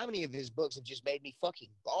can't tell you how many of his books have just made me fucking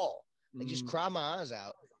bawl and just cry my eyes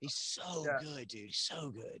out. He's so good, dude. He's so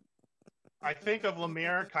good. I think of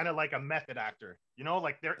Lemire kind of like a method actor. You know,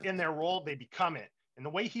 like they're in their role, they become it. And the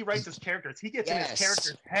way he writes his characters, he gets in his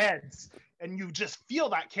characters' heads, and you just feel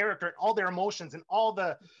that character and all their emotions and all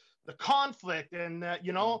the conflict, and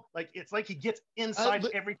you know, like it's like he gets inside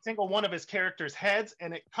every single one of his characters' heads,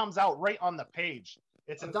 and it comes out right on the page.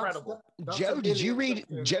 It's incredible. Joe, did you read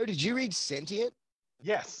Sentient?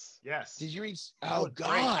 Yes. Did you read? Oh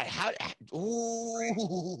God! How?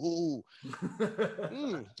 Ooh,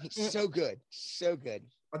 so good.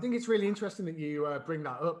 I think it's really interesting that you bring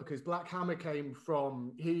that up, because Black Hammer came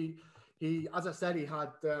from he as I said, he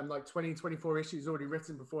had like 24 issues already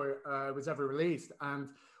written before it was ever released. And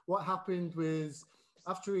what happened was,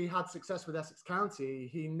 after he had success with Essex County,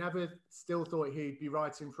 he never still thought he'd be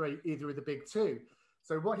writing for either of the big two.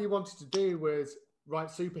 So what he wanted to do was write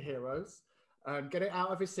superheroes, get it out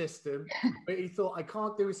of his system. But he thought, I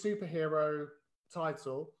can't do a superhero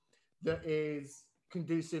title that is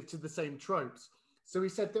conducive to the same tropes. So he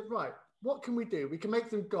said that, right, what can we do? We can make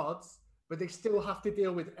them gods, but they still have to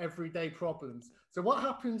deal with everyday problems. So what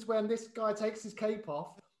happens when this guy takes his cape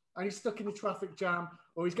off and he's stuck in a traffic jam,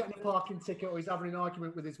 or he's getting a parking ticket, or he's having an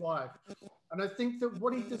argument with his wife? And I think that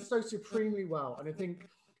what he does so supremely well, and I think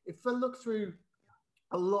if I look through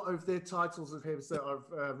a lot of the titles of his that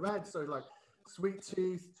I've read, so like Sweet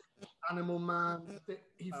Tooth, Animal Man,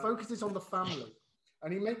 he focuses on the family,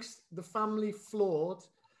 and he makes the family flawed,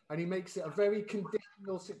 and he makes it a very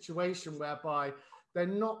conditional situation whereby they're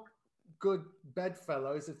not good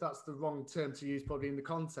bedfellows, if that's the wrong term to use probably in the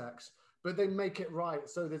context, but they make it right.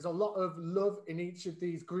 So there's a lot of love in each of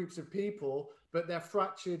these groups of people, but they're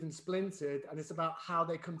fractured and splintered, and it's about how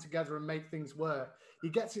they come together and make things work. He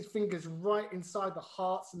gets his fingers right inside the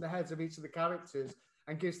hearts and the heads of each of the characters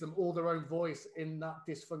and gives them all their own voice in that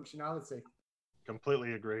dysfunctionality.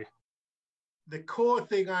 Completely agree. The core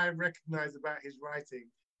thing I recognize about his writing,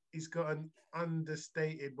 he's got an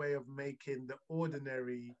understated way of making the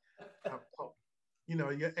ordinary pop. You know,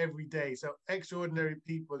 your everyday. So extraordinary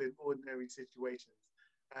people in ordinary situations.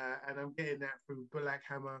 And I'm getting that through Black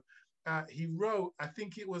Hammer. He wrote, I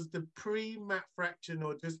think it was the pre-Matt Fraction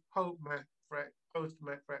or just post-Matt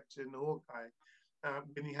Fraction Hawkeye,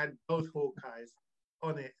 when he had both Hawkeyes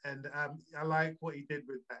on it. And I like what he did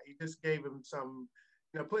with that. He just gave him some,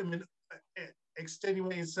 put him in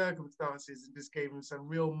extenuating circumstances and just gave him some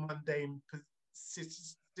real mundane,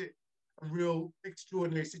 real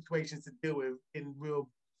extraordinary situations to deal with, in real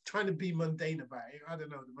trying to be mundane about it. I don't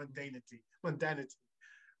know, the mundanity.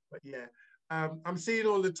 But yeah, I'm seeing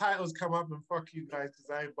all the titles come up, and fuck you guys, because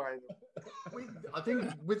I ain't buying them. I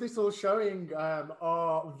think with this all showing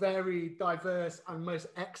our very diverse and most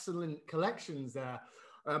excellent collections there.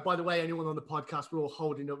 By the way, anyone on the podcast, we're all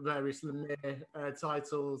holding up various Lemire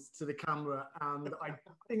titles to the camera, and I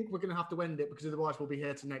think we're going to have to end it, because otherwise we'll be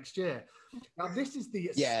here to next year. Now, this is the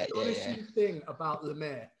astonishing thing about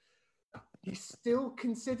Lemire. He still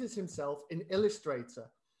considers himself an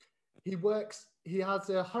illustrator. He has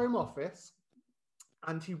a home office,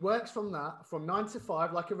 and he works from 9 to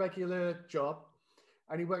 5, like a regular job,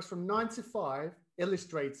 and he works from 9 to 5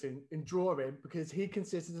 illustrating and drawing, because he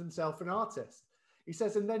considers himself an artist. He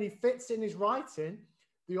says, and then he fits in his writing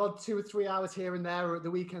the odd 2 or 3 hours here and there, or at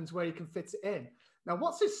the weekends where he can fit it in. Now,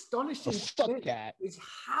 what's astonishing is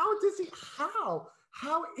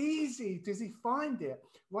how easy does he find it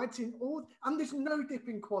writing all, and there's no dip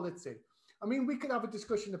in quality. I mean, we could have a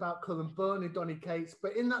discussion about Cullen Bunn and Donny Cates,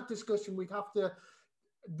 but in that discussion,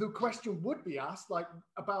 the question would be asked, like,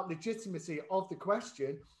 about legitimacy of the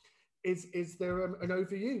question, is there an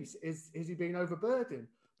overuse? Is he being overburdened?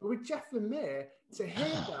 But with Jeff Lemire, to hear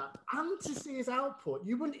that and to see his output,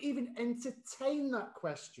 you wouldn't even entertain that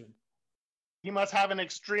question. he must have an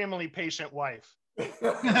extremely patient wife.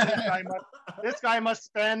 This guy must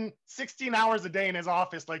spend 16 hours a day in his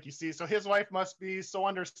office, like you see. So his wife must be so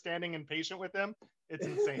understanding and patient with him. It's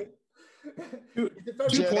insane.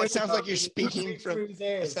 That sounds like you're speaking from.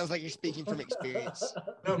 It sounds like you're speaking from experience.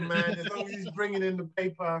 No man, as long as he's bringing in the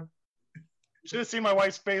paper. You should have seen my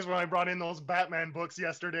wife's face when I brought in those Batman books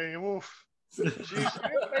yesterday. Oof. She didn't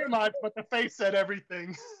say much, but the face said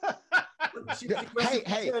everything.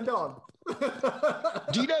 Hey, turned on.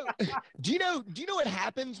 do you know what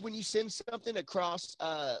happens when you send something across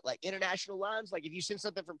like international lines? Like if you send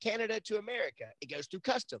something from Canada to America, it goes through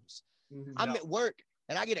customs. I'm at work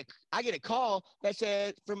and I get a call that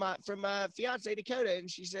said from my fiance Dakota,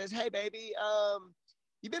 and she says, "Hey baby,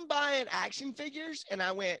 you been buying action figures?" And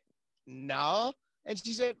I went, "No." And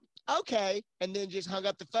she said, "Okay," and then just hung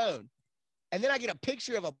up the phone. And then I get a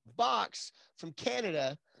picture of a box from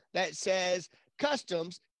Canada that says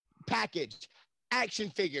customs package, action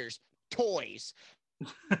figures, toys.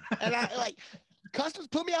 And I like, customs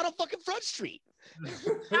put me out on fucking Front Street.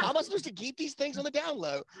 How am I supposed to keep these things on the down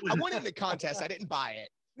low? I won in the contest. I didn't buy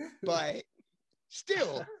it. But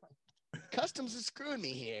still, customs is screwing me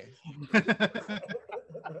here.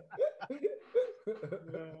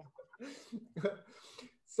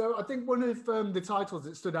 So I think one of the titles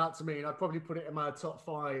that stood out to me, and I'd probably put it in my top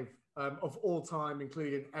 5 of all time,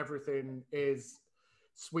 including everything, is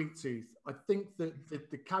Sweet Tooth. I think that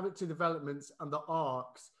the character developments and the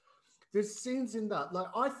arcs, there's scenes in that, like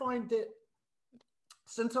I find it,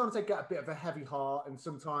 sometimes I get a bit of a heavy heart and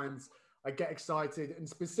sometimes I get excited, and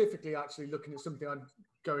specifically actually looking at something, I'm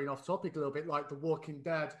going off topic a little bit, like The Walking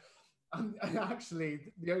Dead. And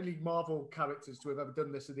actually the only Marvel characters to have ever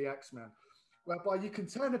done this are the X-Men, whereby you can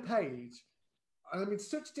turn a page and I'm in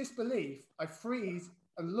such disbelief, I freeze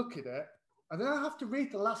and look at it, and then I have to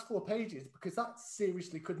read the last 4 pages because that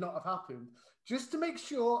seriously could not have happened, just to make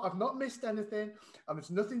sure I've not missed anything and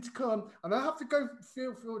there's nothing to come, and I have to go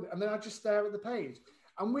feel through it, and then I just stare at the page.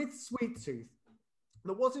 And with Sweet Tooth,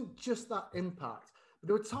 there wasn't just that impact, but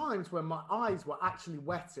there were times when my eyes were actually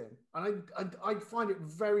wetting, and I find it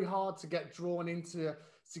very hard to get drawn into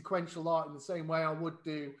sequential art in the same way I would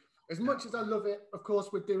do. As much as I love it, of course,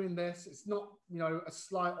 we're doing this. It's not, a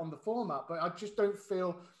slight on the format, but I just don't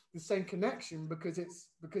feel the same connection because it's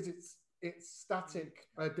static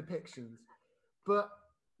depictions. But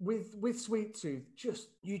with Sweet Tooth, just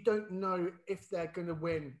you don't know if they're going to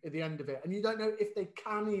win at the end of it, and you don't know if they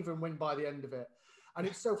can even win by the end of it. And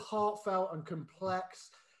it's so heartfelt and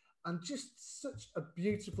complex, and just such a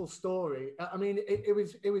beautiful story. I mean,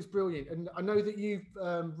 it was brilliant. And I know that you've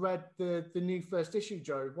read the new first issue,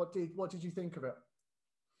 Joe. What did you think of it?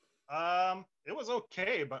 It was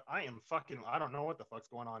okay, but I don't know what the fuck's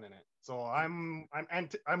going on in it. So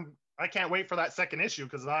I can't wait for that second issue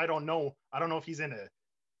because I don't know if he's in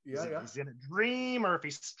he's in a dream, or if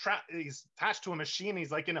he's attached to a machine.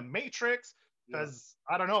 He's like in a matrix, because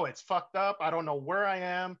I don't know. It's fucked up. I don't know where I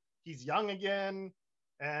am. He's young again.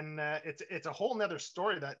 And it's a whole nother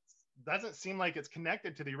story that doesn't seem like it's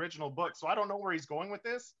connected to the original book. So I don't know where he's going with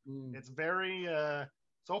this. It's very,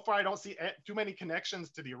 so far I don't see too many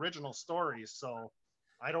connections to the original stories. So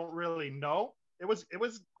I don't really know. It was,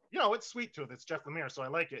 it's Sweet Tooth. It's Jeff Lemire, so I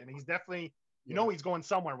like it. And he's definitely, he's going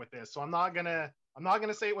somewhere with this. So I'm not gonna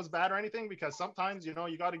say it was bad or anything, because sometimes, you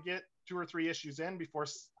got to get 2 or 3 issues in before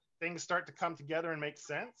things start to come together and make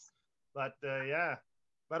sense. But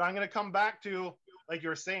but I'm gonna come back to, like you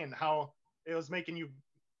were saying, how it was making you,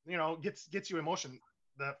 gets you emotion.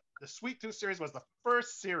 The Sweet Tooth series was the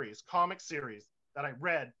first comic series that I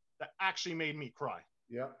read that actually made me cry.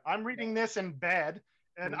 Yeah. I'm reading this in bed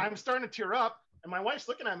and I'm starting to tear up, and my wife's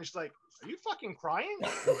looking at me. She's like, "Are you fucking crying?"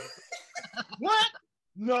 What?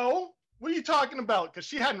 No. What are you talking about? Because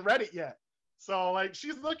she hadn't read it yet. So like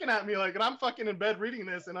she's looking at me like, and I'm fucking in bed reading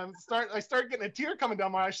this, and I start getting a tear coming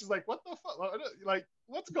down my eye. She's like, "What the fuck? Like,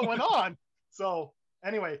 what's going on?" So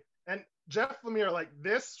anyway, and Jeff Lemire, like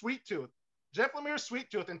this Sweet Tooth, Jeff Lemire's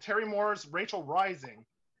Sweet Tooth and Terry Moore's Rachel Rising,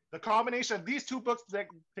 the combination of these 2 books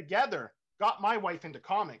together got my wife into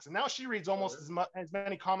comics, and now she reads almost as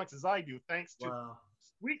many comics as I do, thanks to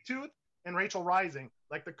Sweet Tooth and Rachel Rising.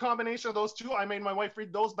 Like the combination of those 2, I made my wife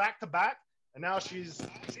read those back to back. And now she's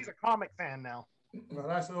a comic fan now. Well,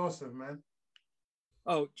 that's awesome, man.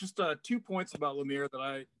 Oh, just 2 points about Lemire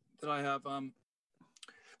that I have.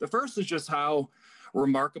 The first is just how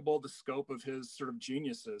remarkable the scope of his sort of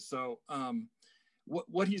genius is. So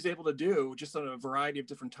what he's able to do just on a variety of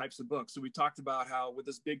different types of books. So we talked about how with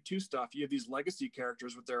this Big 2 stuff, you have these legacy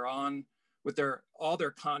characters with their own with all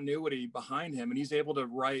their continuity behind him, and he's able to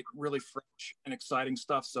write really fresh and exciting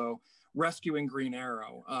stuff. So rescuing Green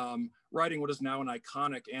Arrow, writing what is now an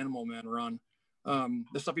iconic Animal Man run,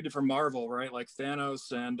 the stuff he did for Marvel, right? Like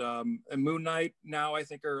Thanos and Moon Knight now I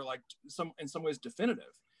think are like in some ways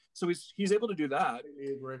definitive. So he's able to do that.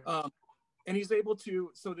 And he's able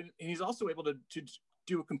to, and he's also able to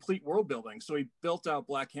do a complete world building. So he built out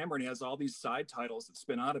Black Hammer and he has all these side titles that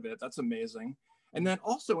spin out of it. That's amazing. And then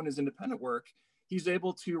also in his independent work, he's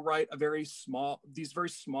able to write these very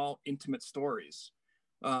small, intimate stories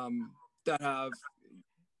that have,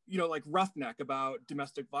 like Roughneck about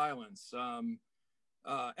domestic violence,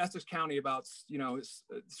 Essex County about,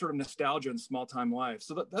 sort of nostalgia and small time life.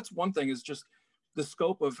 So that's one thing, is just the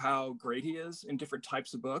scope of how great he is in different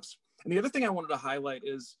types of books. And the other thing I wanted to highlight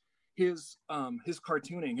is his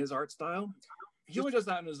cartooning, his art style. He only does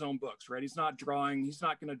that in his own books, right? He's not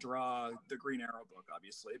going to draw the Green Arrow book,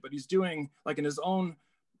 obviously, but he's doing, like, in his own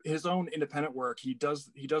independent work, he does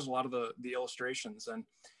a lot of the illustrations, and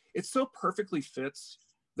it so perfectly fits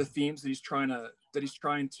the themes that he's trying to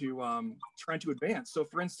advance. So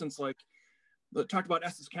for instance, like, talked about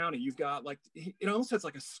Essex County, you've got, like, it almost has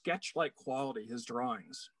like a sketch-like quality, his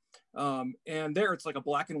drawings. And there it's like a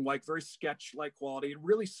black and white, very sketch-like quality. It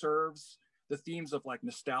really serves the themes of like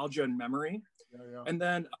nostalgia and memory. Yeah. And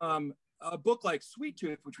then a book like Sweet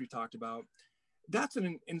Tooth, which we talked about, it's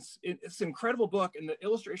an incredible book, and the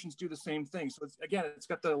illustrations do the same thing. So it's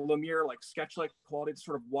got the Lemire like sketch-like quality,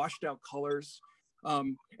 sort of washed out colors.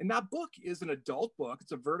 And that book is an adult book.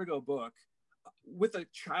 It's a Vertigo book with a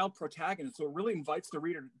child protagonist. So it really invites the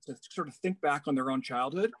reader to sort of think back on their own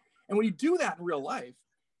childhood. And when you do that in real life,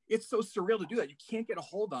 it's so surreal to do that. You can't get a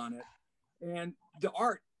hold on it. And the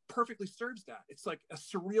art perfectly serves that. It's like a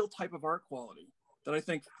surreal type of art quality that I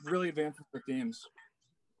think really advances the themes.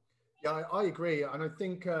 Yeah, I agree. And I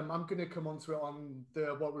think I'm going to come onto it on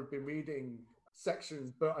the what we've been reading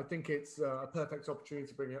section, but I think it's a perfect opportunity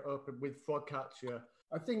to bring it up with Frogcatcher.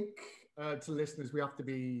 I think to listeners, we have to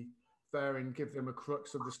be fair and give them a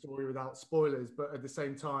crux of the story without spoilers. But at the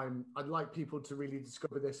same time, I'd like people to really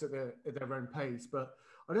discover this at their own pace. But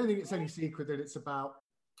I don't think it's any secret that it's about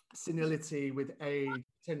senility with age,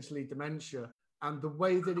 potentially dementia, and the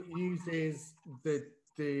way that it uses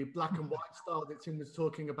the black and white style that Tim was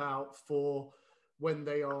talking about for when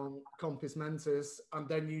they are compos mentis, and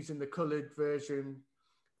then using the colored version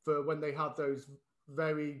for when they have those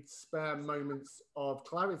very spare moments of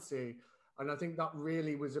clarity. And I think that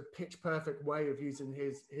really was a pitch perfect way of using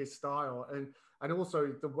his style, and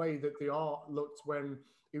also the way that the art looked when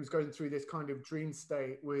he was going through this kind of dream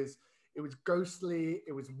state was ghostly,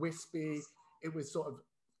 it was wispy, it was sort of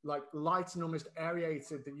like light and almost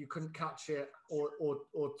aerated, that you couldn't catch it or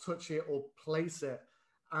touch it or place it.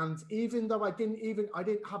 And even though I didn't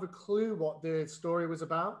have a clue what the story was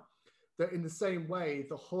about, that in the same way,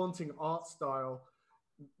 the haunting art style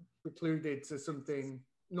precluded to something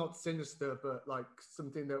not sinister, but like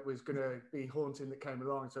something that was going to be haunting that came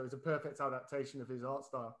along. So it was a perfect adaptation of his art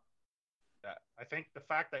style. Yeah, I think the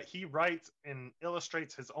fact that he writes and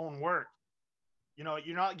illustrates his own work,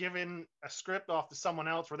 you're not giving a script off to someone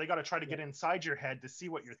else where they got to try to get inside your head to see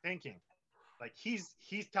what you're thinking. Like he's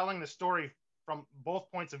telling the story from both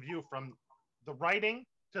points of view, from the writing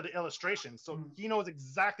to the illustration. So he knows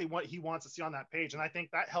exactly what he wants to see on that page. And I think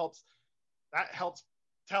that helps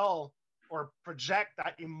tell or project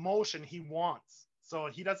that emotion he wants. So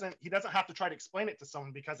he doesn't have to try to explain it to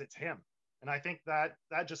someone because it's him. And I think that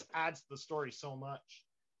just adds to the story so much.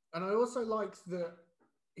 And I also like that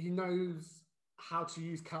he knows how to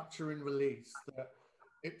use capture and release, that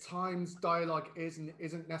at times dialogue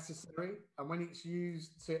isn't necessary, and when it's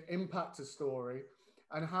used to impact a story,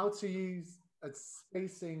 and how to use a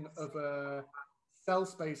spacing of a cell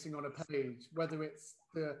spacing on a page, whether it's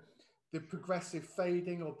the progressive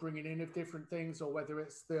fading or bringing in of different things, or whether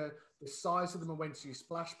it's the size of them and when to use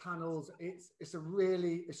splash panels. It's a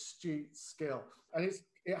really astute skill, and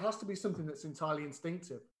it has to be something that's entirely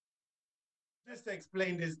instinctive. Just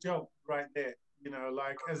explained his job right there.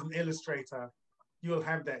 Like as an illustrator, you'll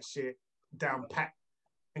have that shit down pat.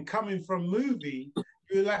 And coming from movie,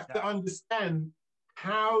 you'll have to understand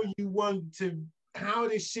how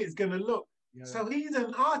this shit's gonna look. Yeah. So he's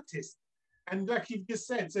an artist. And like you just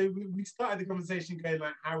said, so we started the conversation going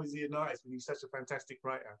like, how is he an artist when he's such a fantastic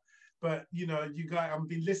writer? But you guys, I've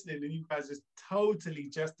been listening, and you guys just totally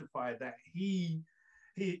justify that he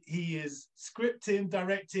is scripting,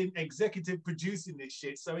 directing, executive producing this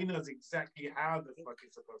shit, so he knows exactly how the fuck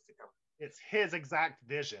it's supposed to come. It's his exact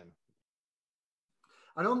vision.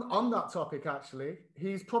 And on that topic, actually,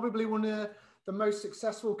 he's probably one of the most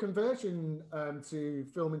successful conversion to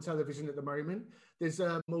film and television at the moment. There's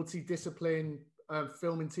a multidiscipline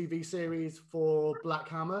film and TV series for Black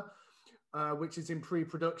Hammer, which is in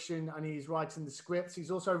pre-production, and he's writing the scripts.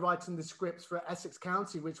 He's also writing the scripts for Essex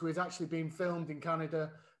County, which was actually being filmed in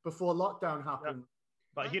Canada before lockdown happened. Yep.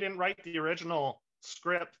 But he didn't write the original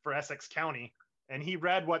script for Essex County, and he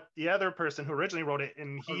read what the other person who originally wrote it,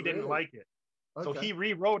 and he didn't like it. Okay. So he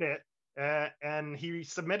rewrote it, and he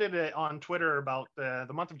submitted it on Twitter about the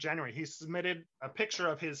month of January. He submitted a picture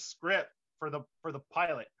of his script for the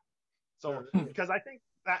pilot. So because I think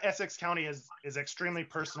that Essex County is extremely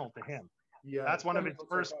personal to him. Yeah, that's one of his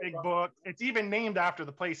first big books. It's even named after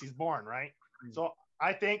the place he's born, right? So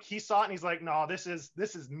I think he saw it and he's like, no, this is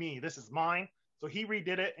me, this is mine. So he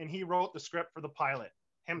redid it and he wrote the script for the pilot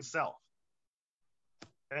himself.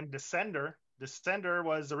 And Descender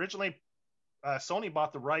was originally Sony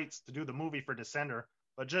bought the rights to do the movie for Descender,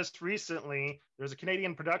 but just recently there's a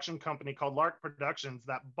Canadian production company called Lark Productions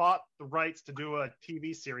that bought the rights to do a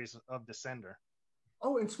TV series of Descender.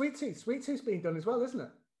 Oh, and Sweet Tooth's being done as well, isn't it?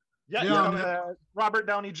 Yeah. Robert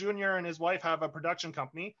Downey Jr. and his wife have a production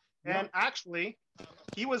company, and actually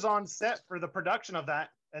he was on set for the production of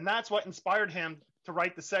that, and that's what inspired him to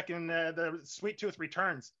write the second the Sweet Tooth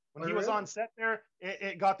Returns. When he was on set there,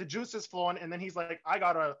 it got the juices flowing, and then he's like, I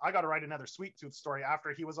gotta write another Sweet Tooth story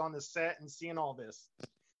after he was on the set and seeing all this.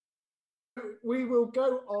 We will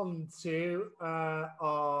go on to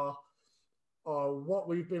our what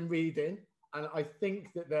we've been reading, and I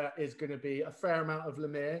think that there is going to be a fair amount of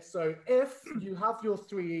Lemire. So if you have your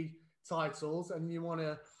 3 titles and you want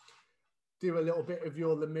to do a little bit of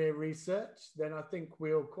your Lemire research, then I think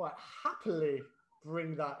we'll quite happily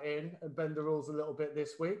bring that in and bend the rules a little bit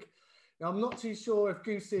this week. Now, I'm not too sure if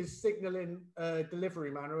Goose is signaling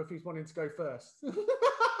delivery man or if he's wanting to go first.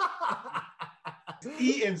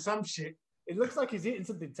 Eating some shit. It looks like he's eating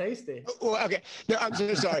something tasty. Oh, okay. No, I'm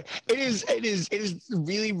so sorry. It is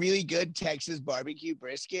really, really good Texas barbecue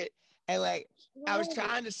brisket. And like, I was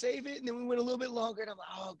trying to save it, and then we went a little bit longer, and I'm like,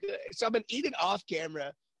 oh, good. So I've been eating off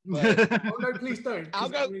camera. But oh, no, please don't.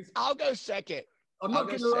 I'll go second. I'm not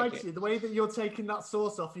going to lie to you. The way that you're taking that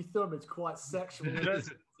sauce off your thumb is quite sexual.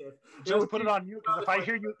 Just put it on you, because if I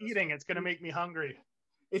hear you eating, it's going to make me hungry.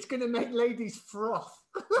 It's going to make ladies froth.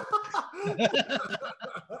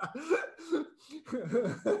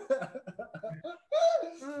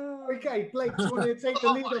 Okay, Blake, do you want to take the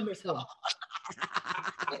lead on this one?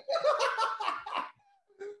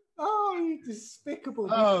 Oh, you despicable.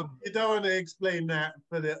 You don't want to explain that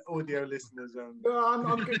for the audio listeners only. No, I'm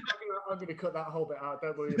going to cut that whole bit out.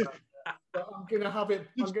 Don't worry about it. But I'm going to have it.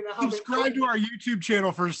 Subscribe to our YouTube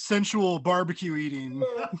channel for sensual barbecue eating.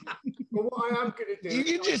 Yeah. But what I am going to do. You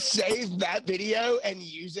can just save that video and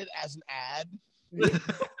use it as an ad. Yeah.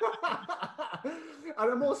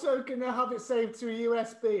 And I'm also going to have it saved to a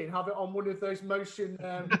USB and have it on one of those motion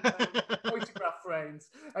photograph frames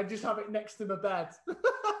and just have it next to my bed.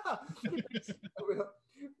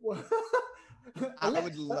 I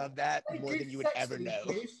would love that more than you would ever know.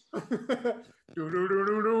 We're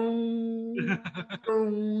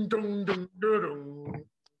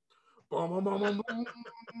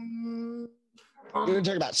going to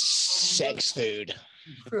talk about sex food.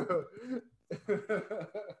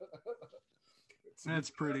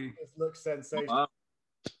 That's pretty. It looks sensational. Wow.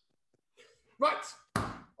 Right,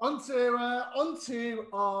 onto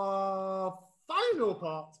our final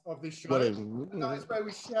part of this show. That's where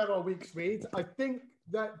we share our week's reads. I think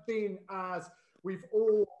that being as we've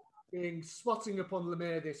all been swatting upon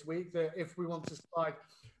Lemire this week, that if we want to slide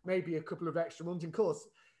maybe a couple of extra ones, of course,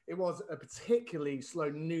 it was a particularly slow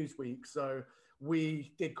news week, so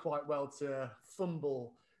we did quite well to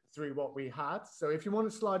fumble through what we had. So if you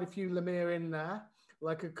want to slide a few Lemire in there,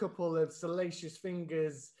 like a couple of salacious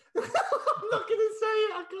fingers. I'm not going to say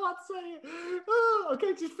it. I can't say it. Oh,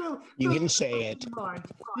 okay, just Phil. You can say it.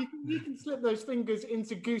 You can slip those fingers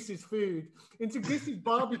into Goose's food, into Goose's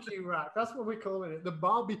barbecue rack. That's what we're calling it, the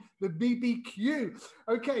BBQ.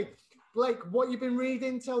 Okay, Blake, what you been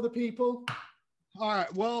reading? Tell the people. All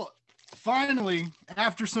right. Well, finally,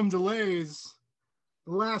 after some delays,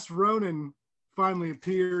 The Last Ronin finally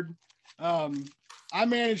appeared. I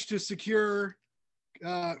managed to secure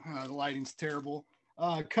the lighting's terrible.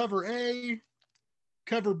 Cover A,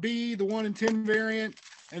 cover B, the 1 in 10 variant,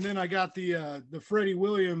 and then I got the Freddie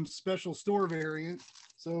Williams special store variant.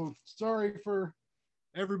 So sorry for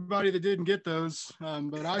everybody that didn't get those,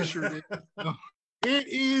 but I sure did. It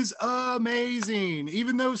is amazing.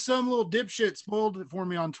 Even though some little dipshit spoiled it for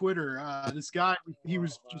me on Twitter, this guy, he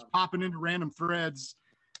was just popping into random threads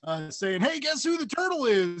saying, hey, guess who the turtle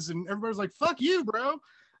is? And everybody's like, fuck you, bro.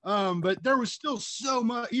 But there was still so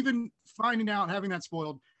much, even finding out, having that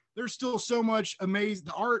spoiled, there's still so much amazing.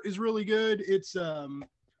 The art is really good. It's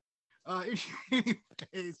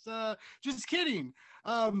just kidding.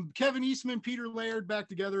 Kevin Eastman, Peter Laird back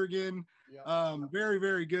together again. Very,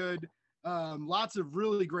 very good. Lots of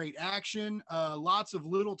really great action. Lots of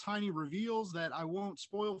little tiny reveals that I won't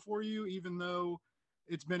spoil for you, even though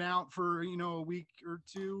it's been out for, a week or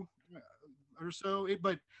two or so.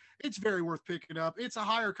 But it's very worth picking up. It's a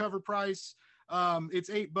higher cover price. It's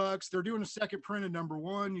 $8. They're doing a second print of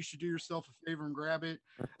 #1. You should do yourself a favor and grab it.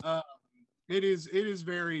 It is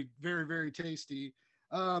very, very, very tasty.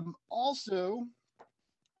 Also,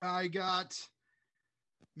 I got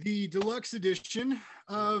the deluxe edition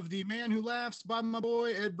of The Man Who Laughs by my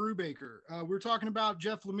boy Ed Brubaker. We're talking about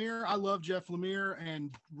Jeff Lemire. I love Jeff Lemire,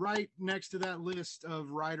 and right next to that list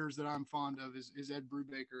of writers that I'm fond of is Ed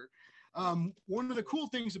Brubaker. One of the cool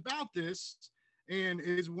things about this, and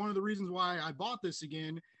is one of the reasons why I bought this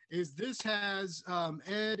again, is this has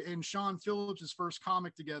Ed and Sean Phillips' first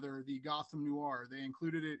comic together, the Gotham Noir. They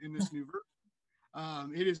included it in this new version.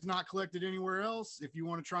 It is not collected anywhere else. If you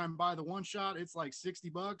want to try and buy the one shot, it's like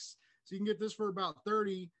 $60. So you can get this for about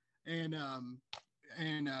 30, and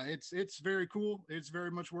it's very cool. It's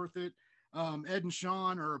very much worth it. Ed and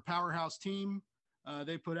Sean are a powerhouse team.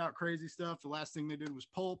 They put out crazy stuff. The last thing they did was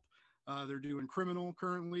Pulp. They're doing Criminal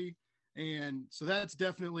currently, and so that's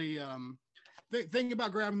definitely think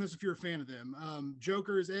about grabbing this if you're a fan of them.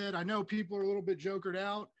 Joker is Ed. I know people are a little bit jokered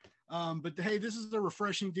out, but hey, this is a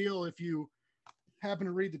refreshing deal if you happen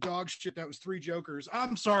to read the dog shit that was 3 Jokers.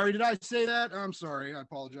 I'm sorry, did I say that? I'm sorry, I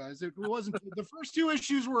apologize. It wasn't. The first 2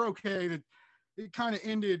 issues were okay. It kind of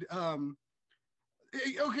ended. Okay,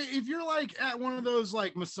 if you're like at one of those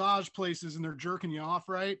like massage places and they're jerking you off,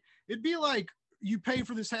 right? It'd be like you pay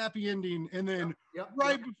for this happy ending, and then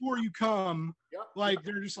before you come, like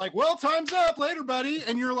they're just like, well, time's up, later, buddy,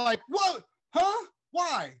 and you're like, what? Huh?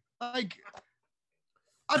 Why? Like,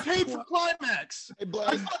 I paid for climax.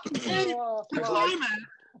 I fucking paid for climax,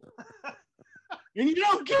 and you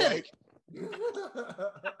don't get it.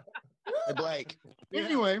 Hey, Blake.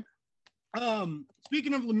 Anyway,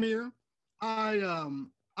 speaking of Lemire,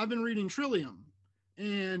 I've been reading Trillium,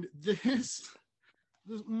 and this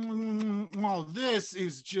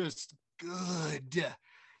is just good.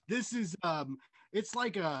 This is it's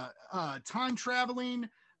like a time traveling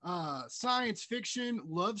science fiction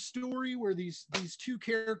love story where these 2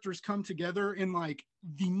 characters come together in like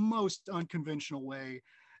the most unconventional way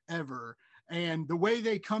ever. And the way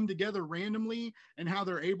they come together randomly and how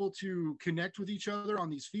they're able to connect with each other on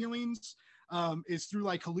these feelings is through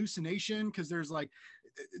like hallucination, because there's like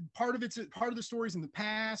part of the story's in the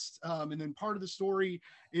past, and then part of the story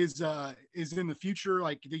is in the future,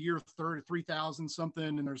 like the year 3000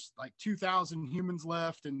 something, and there's like 2000 humans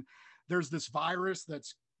left, and there's this virus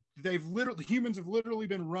humans have literally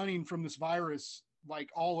been running from this virus like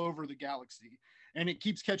all over the galaxy, and it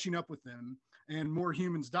keeps catching up with them, and more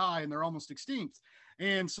humans die and they're almost extinct.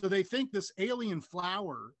 And so they think this alien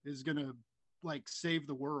flower is gonna like save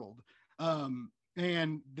the world.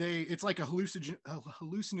 And it's like a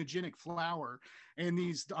hallucinogenic flower, and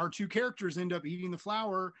our 2 characters end up eating the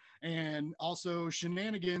flower, and also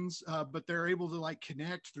shenanigans, but they're able to like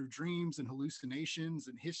connect through dreams and hallucinations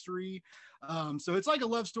and history. So it's like a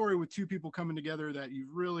love story with 2 people coming together that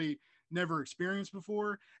you've really never experienced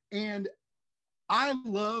before. And I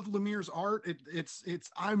love Lemire's art.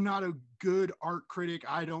 It's I'm not a good art critic.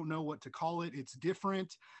 I don't know what to call it. It's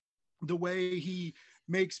different. The way he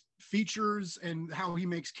makes features and how he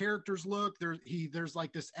makes characters look, there's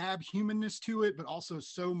like this abhumanness to it, but also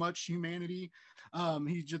so much humanity.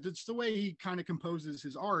 It's the way he kind of composes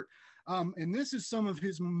his art. And this is some of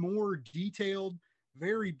his more detailed,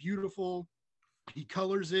 very beautiful. He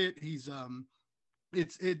colors it.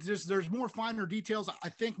 There's more finer details. I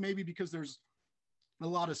think maybe because there's a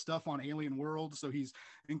lot of stuff on alien world, so he's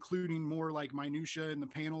including more like minutia in the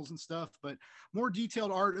panels and stuff, but more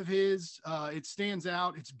detailed art of his. It stands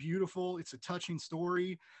out. It's beautiful. It's a touching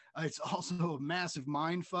story. It's also a massive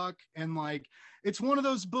mind fuck, and like it's one of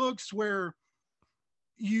those books where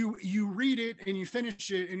you read it and you finish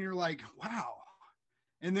it and you're like, wow,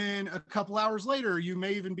 and then a couple hours later you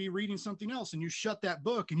may even be reading something else and you shut that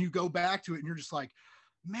book and you go back to it and you're just like,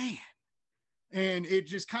 man. And it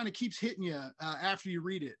just kind of keeps hitting you after you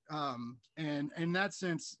read it. And in that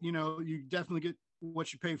sense, you definitely get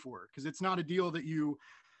what you pay for, because it's not a deal that you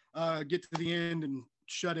get to the end and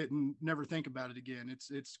shut it and never think about it again.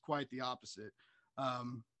 It's quite the opposite.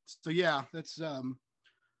 So yeah, that's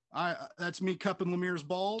That's me cupping Lemir's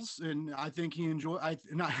balls, and I think he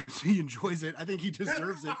he enjoys it. I think he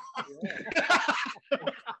deserves it.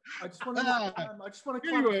 I just want to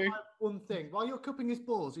clarify one thing. While you're cupping his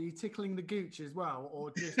balls, are you tickling the gooch as well,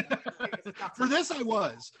 or just? For this, I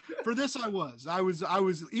was. I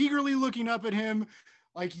was eagerly looking up at him,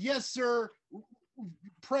 like, yes, sir.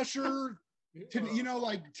 Pressure.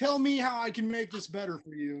 Like, tell me how I can make this better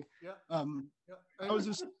for you. Yeah. I was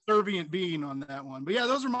a subservient being on that one. But yeah,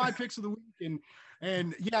 those are my picks of the week.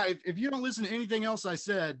 And yeah, if you don't listen to anything else I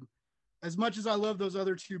said, as much as I love those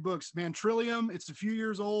other two books, man, Trillium, it's a few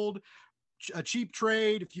years old, a cheap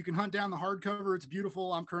trade. If you can hunt down the hardcover, it's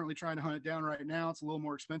beautiful. I'm currently trying to hunt it down right now. It's a little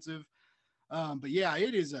more expensive. But yeah,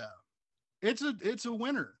 it's a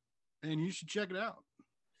winner, and you should check it out.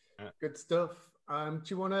 Good stuff. Do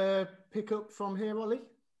you want to pick up from here, Ollie?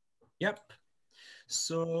 Yep.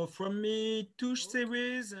 So from me, two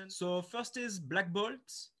series. And so first is Black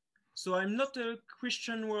Bolt. So I'm not a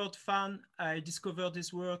Christian World fan. I discovered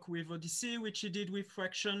his work with Odyssey, which he did with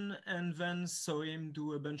Fraction, and then saw him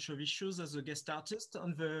do a bunch of issues as a guest artist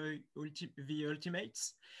on the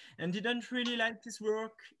Ultimates, and didn't really like his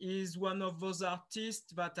work. He's one of those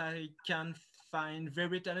artists that I can find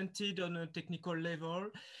very talented on a technical level,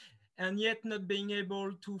 and yet not being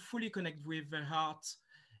able to fully connect with the heart.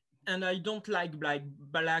 And I don't like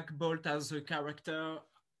Black Bolt as a character,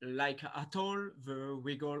 like at all. The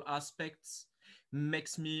wiggle aspects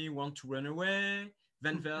makes me want to run away.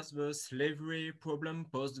 Then there's the slavery problem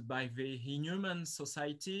posed by the inhuman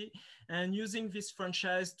society, and using this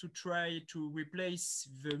franchise to try to replace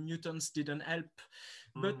the mutants didn't help.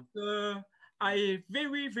 But I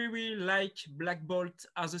very, very like Black Bolt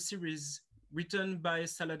as a series written by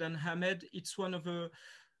Saladin Ahmed. It's one of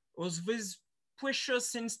these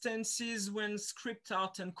precious instances when script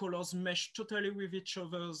art and colors mesh totally with each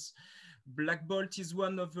other's. Black Bolt is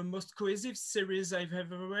one of the most cohesive series I've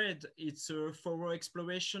ever read. It's a thorough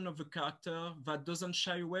exploration of a character that doesn't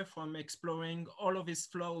shy away from exploring all of his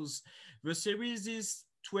flaws. The series is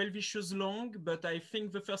 12 issues long, but I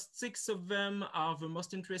think the first 6 of them are the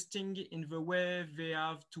most interesting in the way they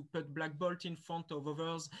have to put Black Bolt in front of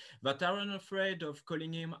others that aren't afraid of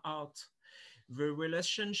calling him out. The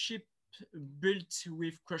relationship built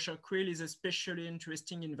with Crusher Quill is especially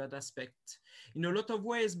interesting in that aspect. In a lot of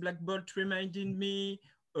ways, Black Bolt reminded me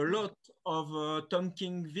a lot of Tom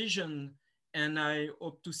King Vision, and I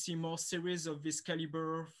hope to see more series of this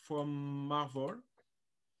caliber from Marvel.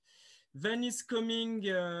 Then is coming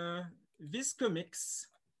this comics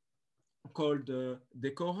called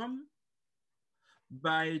Decorum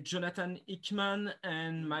by Jonathan Hickman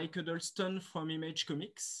and Mike Huddleston from Image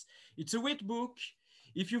Comics. It's a wet book.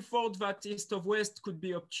 If you thought that East of West could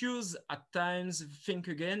be obtuse at times, think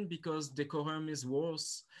again, because Decorum is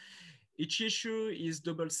worse. Each issue is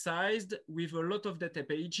double-sized with a lot of data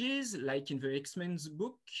pages, like in the X-Men's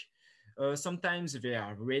book. Sometimes they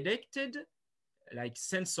are redacted, like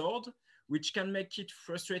censored, which can make it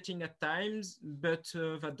frustrating at times, but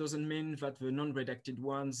that doesn't mean that the non-redacted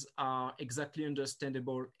ones are exactly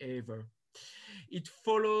understandable either. It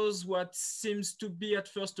follows what seems to be at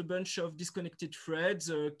first a bunch of disconnected threads,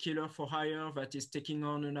 a killer for hire that is taking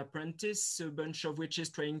on an apprentice, a bunch of witches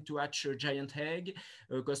trying to hatch a giant egg,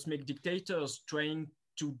 cosmic dictators trying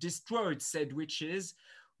to destroy said witches.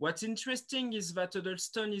 What's interesting is that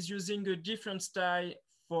Huddleston is using a different style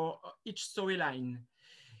for each storyline.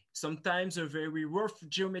 Sometimes a very rough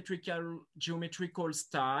geometrical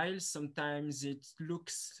style. Sometimes it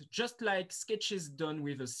looks just like sketches done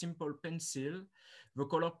with a simple pencil. The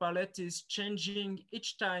color palette is changing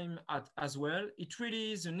each time as well. It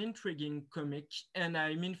really is an intriguing comic, and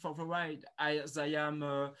I'm in for the ride, as I am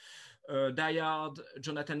a diehard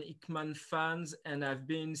Jonathan Hickman fans, and I've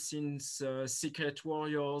been since Secret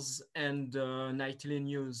Warriors and Nightly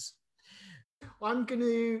News. I'm going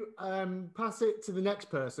to pass it to the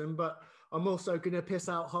next person, but I'm also going to piss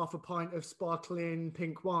out half a pint of sparkling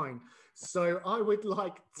pink wine. So I would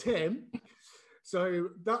like Tim. So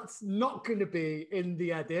that's not going to be in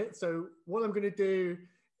the edit. So what I'm going to do...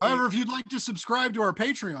 However, if you'd like to subscribe to our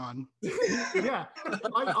Patreon. Yeah,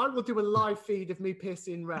 I will do a live feed of me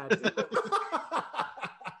pissing red.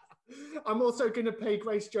 I'm also going to pay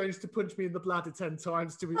Grace Jones to punch me in the bladder 10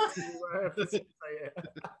 times to say it.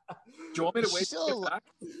 Do you want me to wait till back?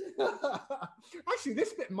 Actually,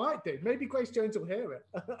 this bit might do. Maybe Grace Jones will hear it.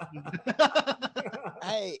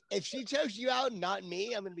 Hey, if she chose you out and not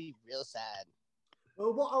me, I'm going to be real sad.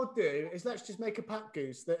 Well, what I'll do is let's just make a pact,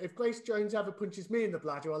 Goose, that if Grace Jones ever punches me in the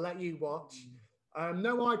bladder, I'll let you watch.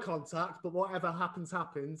 No eye contact, but whatever happens,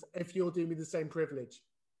 happens, if you'll do me the same privilege.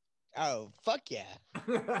 Oh, fuck yeah.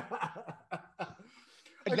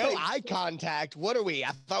 No eye contact. What are we?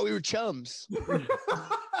 I thought we were chums.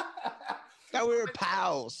 Thought we were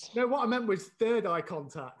pals. No, what I meant was third eye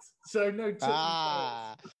contact. So no.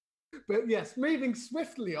 But yes, moving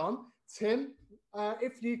swiftly on, Tim,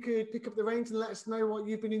 if you could pick up the reins and let us know what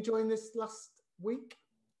you've been enjoying this last week.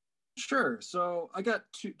 Sure. So I got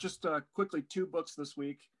quickly two books this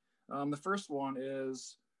week. The first one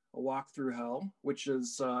is A Walk Through Hell, which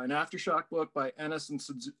is an Aftershock book by Ennis and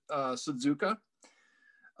Suzuka.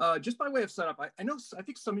 Just by way of setup, I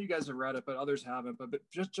think some of you guys have read it, but others haven't. But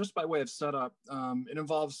just by way of setup, it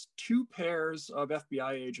involves two pairs of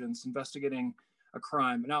FBI agents investigating a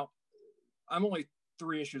crime. Now, I'm only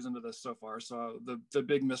 3 issues into this so far, so the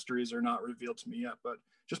big mysteries are not revealed to me yet. But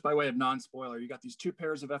just by way of non-spoiler, you got these two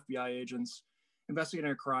pairs of FBI agents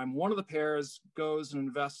investigating a crime. One of the pairs goes and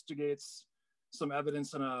investigates some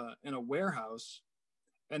evidence in a warehouse,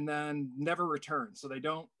 and then never returns. So they've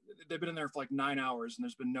been in there for like 9 hours and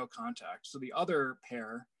there's been no contact. So the other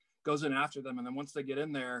pair goes in after them. And then once they get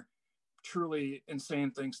in there, truly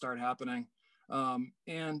insane things start happening.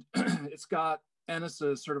 And it's got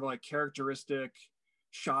Ennis's sort of like characteristic,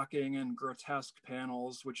 shocking and grotesque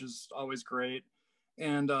panels, which is always great.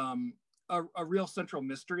 And a real central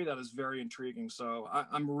mystery that is very intriguing. So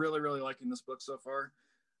I'm really, really liking this book so far.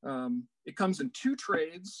 It comes in 2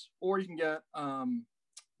 trades, or you can get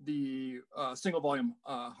the single volume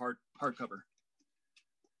hardcover.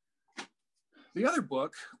 The other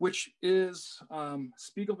book, which is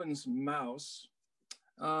Spiegelman's Mouse,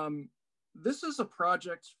 this is a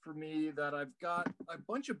project for me that I've got a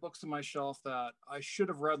bunch of books on my shelf that I should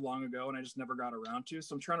have read long ago and I just never got around to.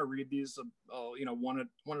 So I'm trying to read these, one at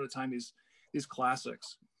a time, these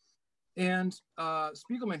classics. And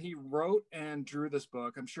Spiegelman, he wrote and drew this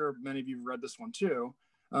book. I'm sure many of you have read this one too.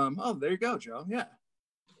 Oh, there you go, Joe. Yeah.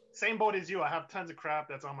 Same boat as you. I have tons of crap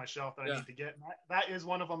that's on my shelf that I need to get. That is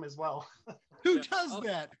one of them as well. Who does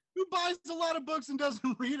that? Who buys a lot of books and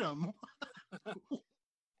doesn't read them?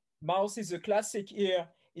 Mouse is a classic here.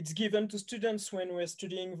 It's given to students when we're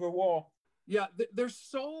studying the war. Yeah,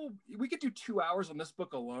 we could do 2 hours on this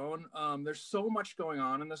book alone. There's so much going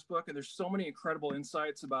on in this book, and there's so many incredible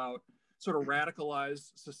insights about sort of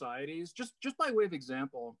radicalized societies. Just by way of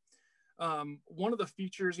example, one of the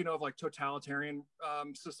features, of like totalitarian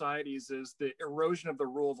societies is the erosion of the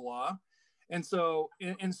rule of law. And so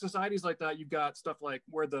in societies like that, you've got stuff like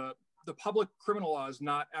where the public criminal law is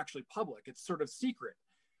not actually public, it's sort of secret,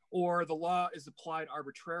 or the law is applied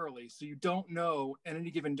arbitrarily. So you don't know at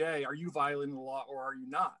any given day, are you violating the law or are you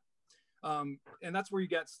not? And that's where you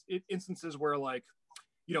get instances where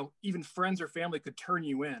even friends or family could turn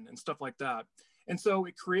you in and stuff like that. And so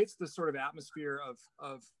it creates this sort of atmosphere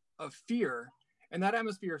of fear. And that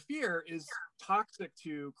atmosphere of fear is toxic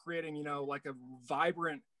to creating, like a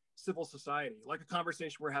vibrant civil society, like a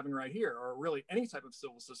conversation we're having right here, or really any type of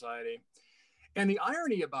civil society. And the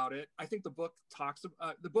irony about it, I think the book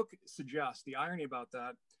suggests the irony about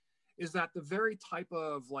that is that the very type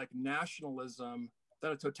of like nationalism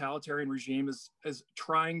that a totalitarian regime is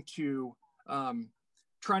trying to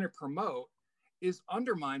promote is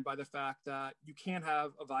undermined by the fact that you can't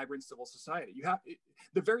have a vibrant civil society. You have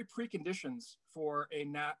the very preconditions for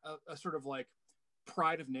a sort of like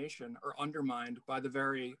pride of nation are undermined by the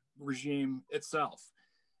very regime itself.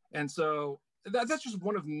 And so that's just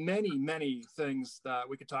one of many, many things that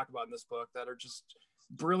we could talk about in this book that are just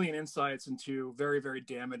brilliant insights into very, very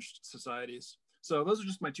damaged societies. So those are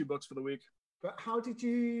just my 2 books for the week. But how did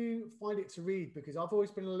you find it to read? Because I've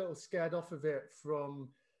always been a little scared off of it from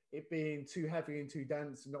it being too heavy and too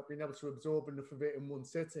dense and not being able to absorb enough of it in one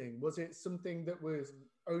sitting. Was it something that was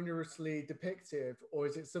onerously depictive, or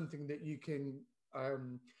is it something that you can,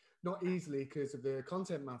 not easily because of the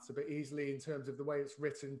content matter, but easily in terms of the way it's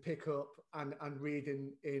written, pick up and read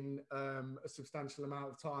in a substantial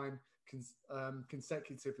amount of time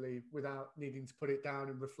consecutively without needing to put it down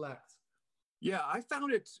and reflect? Yeah, I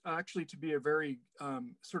found it actually to be a very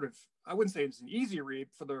sort of, I wouldn't say it's an easy read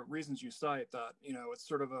for the reasons you cite, that, it's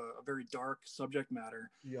sort of a very dark subject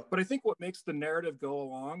matter. Yeah. But I think what makes the narrative go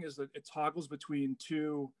along is that it toggles between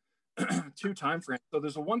two time frames. So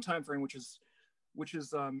there's a one time frame, which is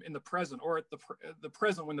in the present, or at the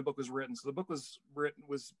present when the book was written. So the book was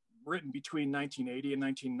written between 1980 and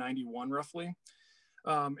 1991, roughly.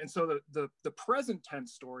 And so the present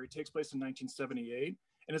tense story takes place in 1978.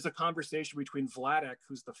 And it's a conversation between Vladek,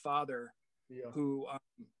 who's the father, who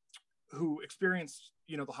experienced,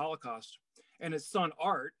 the Holocaust, and his son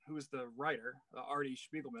Art, who is the writer, Artie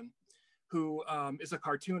Spiegelman, who is a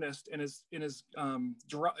cartoonist and is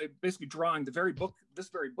basically drawing this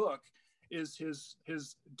very book is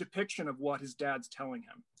his depiction of what his dad's telling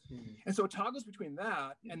him. And so it toggles between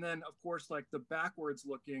that and then, of course, like the backwards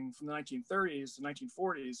looking from the 1930s to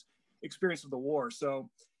 1940s experience of the war. So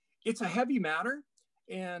it's a heavy matter.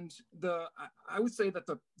 And I would say that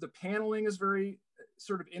the paneling is very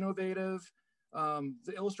sort of innovative.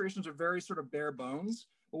 The illustrations are very sort of bare bones.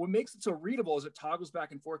 But what makes it so readable is it toggles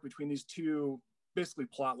back and forth between these two basically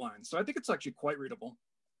plot lines. So I think it's actually quite readable.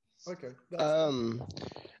 Okay.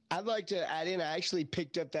 I'd like to add in, I actually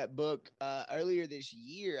picked up that book earlier this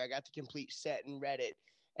year. I got the complete set and read it.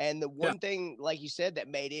 And the one thing, like you said, that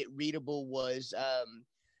made it readable was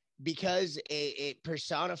because it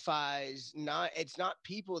personifies it's not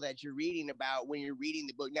people that you're reading about when you're reading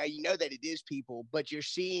the book. Now, you know that it is people, but you're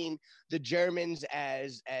seeing the Germans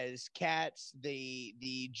as cats,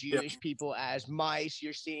 the Jewish people as mice.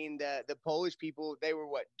 You're seeing the Polish people, they were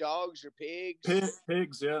what, dogs or pigs?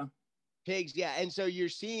 Pigs, yeah. Pigs, yeah. And so you're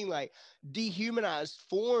seeing like dehumanized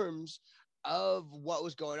forms of what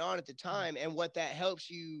was going on at the time, and what that helps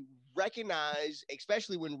you recognize,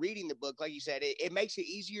 especially when reading the book. Like you said, it makes it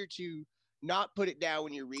easier to not put it down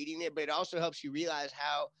when you're reading it, but it also helps you realize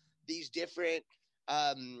how these different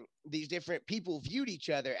people viewed each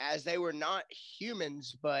other, as they were not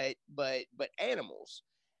humans but animals.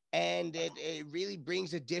 And it really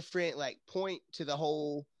brings a different like point to the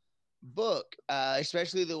whole book,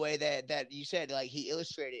 especially the way that you said, like, he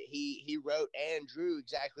illustrated, he wrote and drew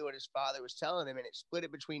exactly what his father was telling him, and it split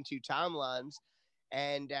it between two timelines.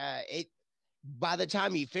 And it, by the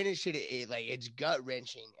time you finish it, it's gut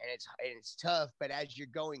wrenching and it's tough. But as you're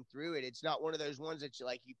going through it, it's not one of those ones that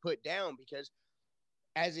you put down, because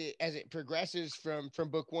as it progresses from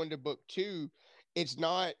book one to book two, it's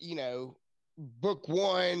not, book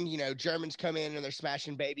one, Germans come in and they're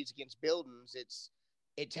smashing babies against buildings.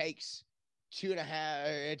 It takes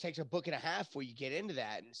a book and a half before you get into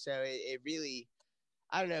that. And so it really,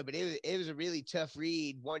 I don't know, but it was a really tough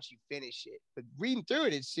read once you finish it. But reading through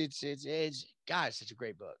it, it's God, it's such a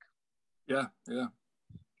great book. Yeah.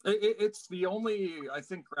 It's the only, I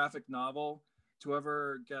think, graphic novel to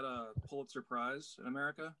ever get a Pulitzer Prize in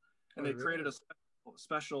America, and they created a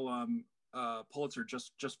special Pulitzer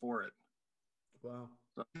just for it. Wow.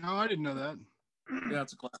 So, no, I didn't know that. Yeah,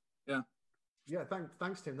 it's a classic. Yeah. Yeah,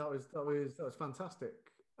 thanks, Tim. That was fantastic.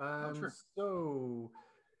 Sure. So,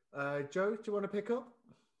 Joe, do you want to pick up?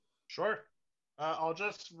 Sure. I'll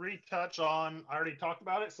just retouch on. I already talked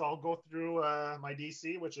about it, so I'll go through my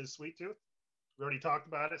DC, which is Sweet Tooth. We already talked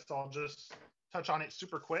about it, so I'll just touch on it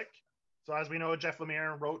super quick. So as we know, Jeff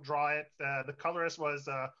Lemire wrote, draw it. The colorist was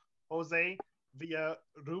Jose Villarrudia,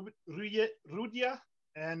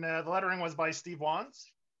 and the lettering was by Steve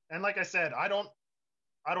Wands. And like I said, I don't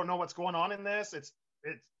know what's going on in this. It's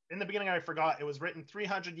in the beginning, I forgot it was written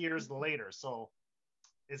 300 years later. So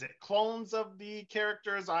is it clones of the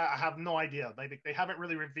characters? I have no idea. They haven't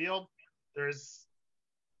really revealed. There's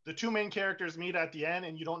the two main characters meet at the end,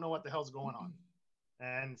 and you don't know what the hell's going on.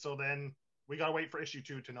 And so then we got to wait for issue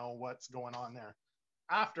 2 to know what's going on there.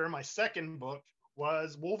 After, my second book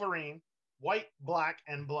was Wolverine, White, Black,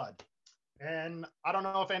 and Blood. And I don't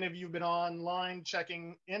know if any of you have been online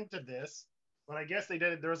checking into this, but I guess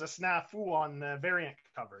there was a snafu on the variant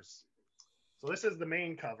covers. So this is the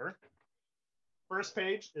main cover. First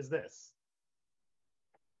page is this.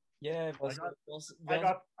 Yeah,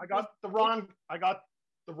 I got the Ron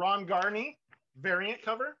Garney variant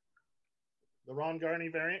cover. The Ron Garney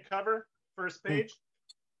variant cover. First page.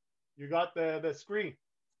 You got the screen.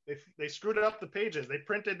 They screwed up the pages. They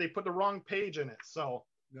put the wrong page in it. So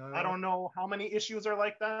no. I don't know how many issues are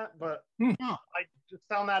like that, but I just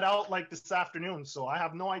found that out like this afternoon. So I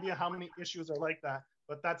have no idea how many issues are like that,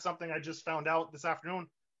 but that's something I just found out this afternoon.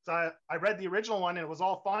 So I read the original one and it was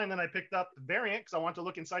all fine. Then I picked up the variant because I wanted to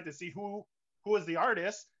look inside to see who is the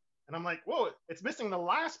artist. And I'm like, whoa, it's missing the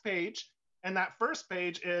last page. And that first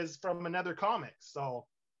page is from another comic. So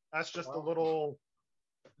that's just a little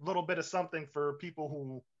bit of something for people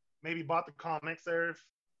who maybe bought the comics there.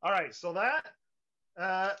 All right, so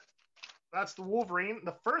that's the Wolverine.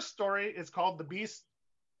 The first story is called The Beast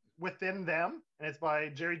Within Them, and it's by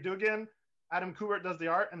Jerry Dugan. Adam Kubert does the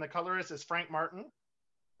art, and the colorist is Frank Martin.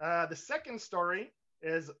 The second story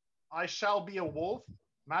is I Shall Be a Wolf.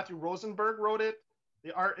 Matthew Rosenberg wrote it.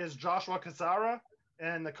 The art is Joshua Kazara,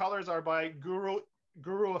 and the colors are by Guru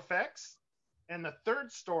Effects. And the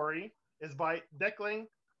third story is by Declan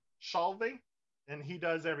Shalvey, and he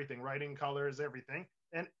does everything, writing, colors, everything.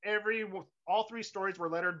 And all three stories were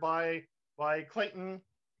lettered by Clayton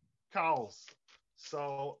Cowles.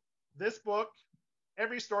 So this book,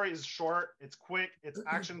 every story is short, it's quick, it's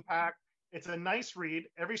action-packed, it's a nice read.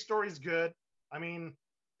 Every story is good. I mean,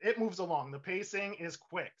 it moves along. The pacing is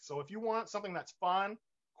quick. So if you want something that's fun,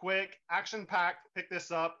 quick, action-packed. Pick this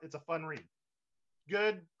up. It's a fun read.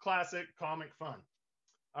 Good, classic comic fun.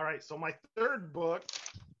 All right, so my third book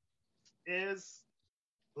is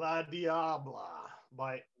La Diabla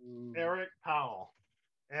by Eric Powell.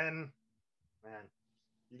 And, man,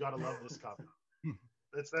 you got to love this cover.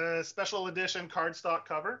 It's a special edition cardstock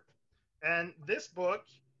cover. And this book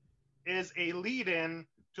is a lead-in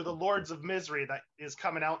to the Lords of Misery that is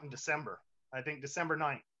coming out in December. I think December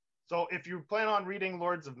 9th. So if you plan on reading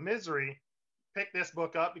Lords of Misery, pick this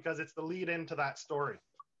book up because it's the lead-in to that story.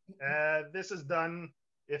 This is done,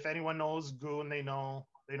 if anyone knows Goon, they know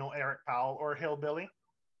Eric Powell, or Hillbilly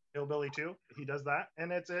 2. He does that.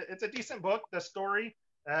 And it's a decent book. The story,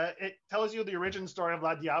 it tells you the origin story of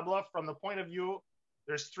La Diabla from the point of view.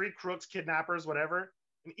 There's 3 crooks, kidnappers, whatever.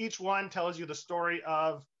 And each one tells you the story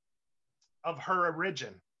of her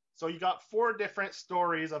origin. So you got 4 different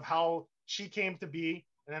stories of how she came to be.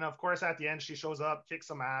 And then, of course, at the end, she shows up, kicks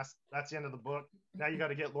some ass. That's the end of the book. Now you got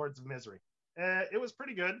to get Lords of Misery. It was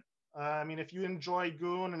pretty good. I mean, if you enjoy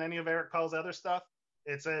Goon and any of Eric Powell's other stuff,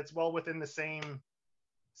 it's well within the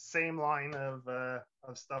same line of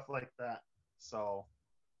stuff like that. So,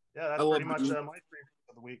 yeah, that's pretty much my 3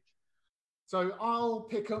 of the week. So I'll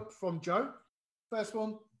pick up from Joe. First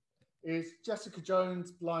one is Jessica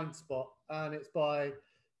Jones' Blind Spot, and it's by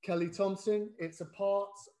Kelly Thompson. It's a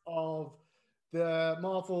part of the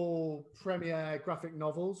Marvel premiere graphic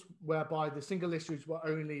novels, whereby the single issues were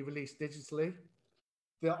only released digitally.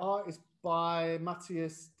 The art is by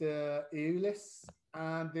Matthias de Eulis,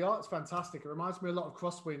 and the art's fantastic. It reminds me a lot of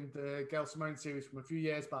Crosswind, the Gail Simone series from a few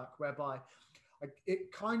years back, whereby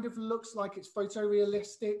it kind of looks like it's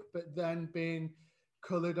photorealistic, but then being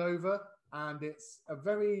colored over. And it's a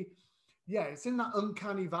very, it's in that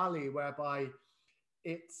uncanny valley whereby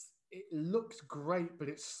it looks great, but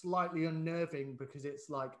it's slightly unnerving because it's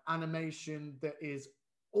like animation that is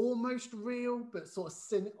almost real, but sort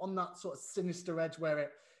of on that sort of sinister edge where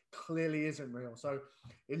it clearly isn't real. So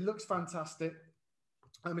it looks fantastic.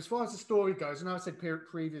 As far as the story goes, and I said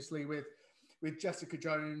previously with Jessica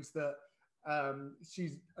Jones that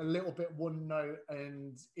she's a little bit one note,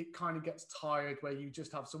 and it kind of gets tired where you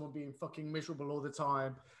just have someone being fucking miserable all the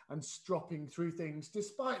time and stropping through things,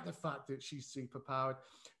 despite the fact that she's super powered,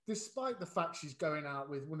 despite the fact she's going out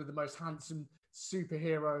with one of the most handsome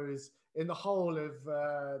superheroes in the whole of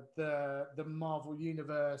the Marvel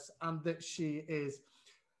universe, and that she is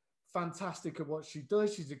fantastic at what she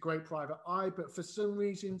does. She's a great private eye, but for some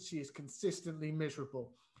reason she is consistently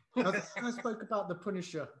miserable. I spoke about the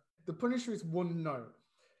Punisher. The Punisher is one note.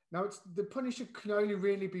 Now, the Punisher can only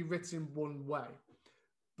really be written one way,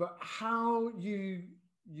 but how you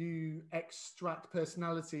extract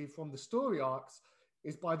personality from the story arcs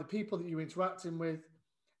is by the people that you're interacting with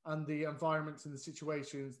and the environments and the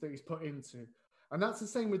situations that he's put into. And that's the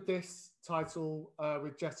same with this title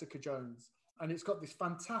with Jessica Jones. And it's got this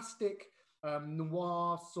fantastic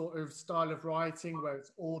noir sort of style of writing where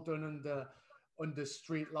it's all done under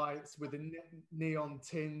street lights with a neon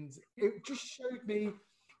tint. It just showed me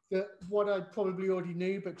that what I probably already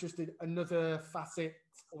knew, but just another facet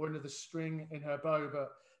or another string in her bow. But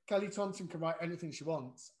Kelly Thompson can write anything she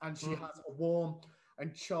wants, and she has a warm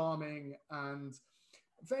and charming and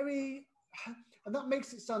very, and that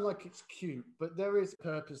makes it sound like it's cute, but there is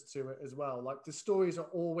purpose to it as well. Like the stories are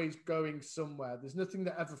always going somewhere. There's nothing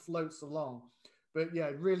that ever floats along. But yeah,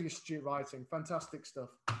 really astute writing, fantastic stuff.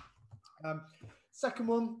 Second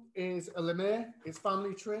one is a Lemire, it's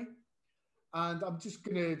Family Tree. And I'm just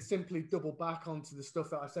going to simply double back onto the stuff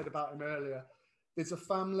that I said about him earlier. There's a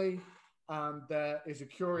family, and there is a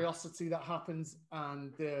curiosity that happens,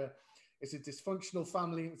 and it's a dysfunctional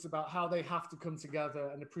family. It's about how they have to come together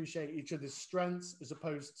and appreciate each other's strengths as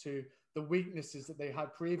opposed to the weaknesses that they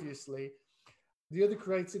had previously. The other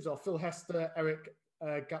creatives are Phil Hester, Eric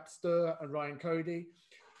Gapstur, and Ryan Cody.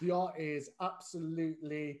 The art is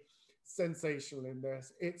absolutely sensational in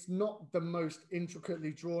this. It's not the most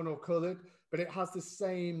intricately drawn or colored, but it has the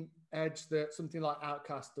same edge that something like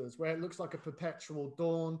Outcast does, where it looks like a perpetual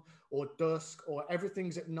dawn or dusk, or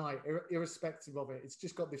everything's at night, irrespective of it. It's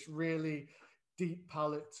just got this really deep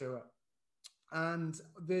palette to it. And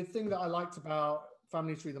the thing that I liked about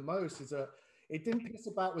Family Tree the most is that it didn't piss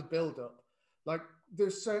about with build-up. Like,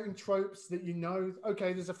 there's certain tropes that you know,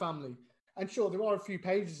 okay, there's a family. And sure, there are a few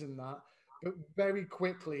pages in that, but very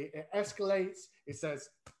quickly it escalates. It says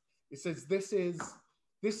this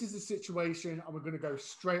is the situation, and we're going to go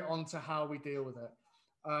straight on to how we deal with it.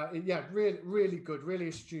 Yeah, really, really good, really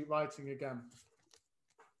astute writing again.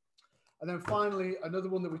 And then finally, another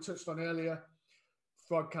one that we touched on earlier,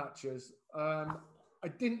 Frog Catchers. I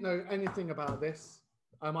didn't know anything about this.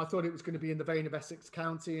 I thought it was going to be in the vein of Essex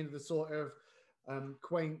County and the sort of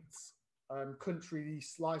quaint country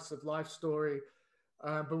slice of life story.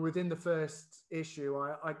 But within the first issue,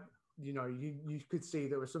 you could see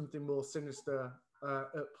there was something more sinister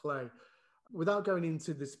at play. Without going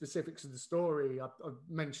into the specifics of the story, I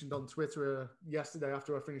mentioned on Twitter yesterday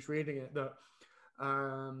after I finished reading it that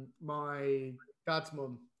my dad's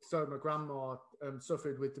mum, so my grandma,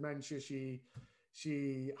 suffered with dementia.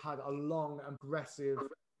 She had a long and progressive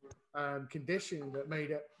condition that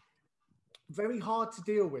made it very hard to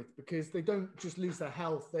deal with because they don't just lose their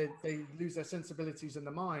health, they lose their sensibilities and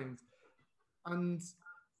their mind. And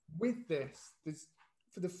with this,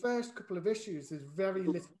 for the first couple of issues, there's very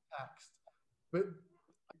little text, but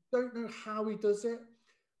I don't know how he does it,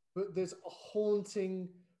 but there's a haunting,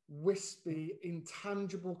 wispy,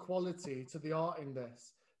 intangible quality to the art in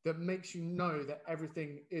this that makes you know that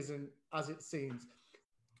everything isn't as it seems.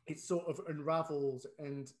 It sort of unravels,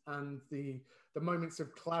 and the moments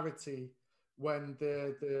of clarity when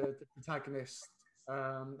the protagonist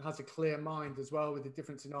has a clear mind as well, with the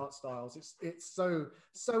difference in art styles. It's so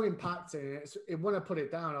impacting. When I put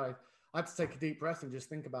it down, I had to take a deep breath and just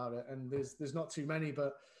think about it. And there's not too many,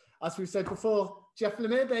 but as we said before, Jeff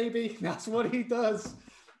Lemire, baby, that's what he does.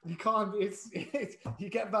 You can't. You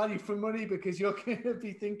get value for money because you're going to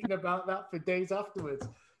be thinking about that for days afterwards.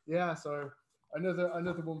 Yeah. So another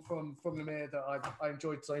one from Lemire that I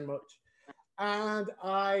enjoyed so much, and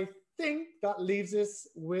I think that leaves us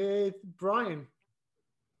with Brian.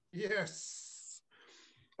 Yes.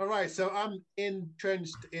 All right. So I'm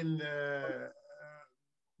entrenched in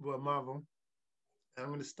Marvel. I'm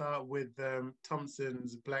going to start with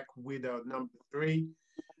Thompson's Black Widow #3,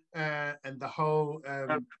 and the whole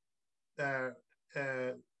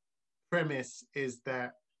premise is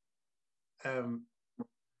that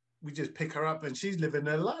we just pick her up and she's living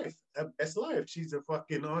her life, her best life. She's a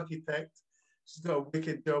fucking architect. She's got a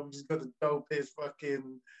wicked job. She's got the dopest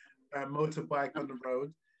fucking motorbike on the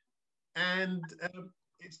road. And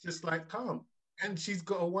it's just like calm. And she's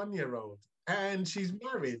got a 1-year-old and she's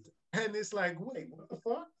married. And it's like, wait, what the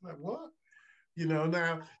fuck? Like, what? You know,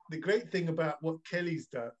 now the great thing about what Kelly's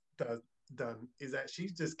done is that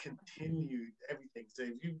she's just continued everything. So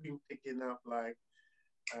if you've been picking up, like,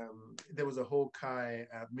 there was a Hawkeye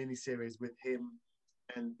miniseries with him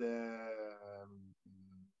and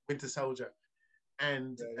Winter Soldier,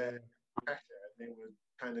 and they were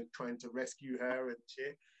kind of trying to rescue her and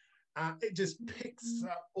shit. It just picks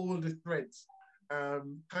up all the threads,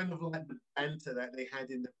 kind of like the banter that they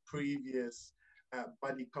had in the previous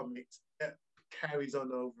buddy comics that carries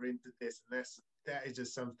on over into this, and that is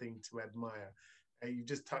just something to admire. You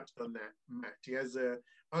just touched on that, Matt. He has a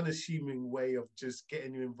unassuming way of just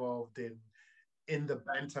getting you involved in the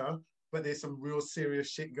banter, but there's some real serious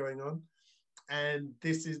shit going on. And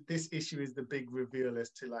this issue is the big reveal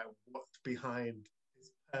as to like what's behind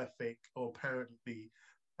this perfect or apparently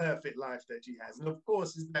perfect life that she has. And of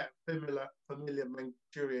course, is that familiar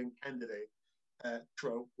Manchurian candidate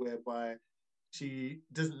trope whereby she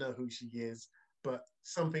doesn't know who she is, but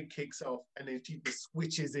something kicks off and then she just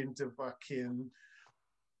switches into fucking,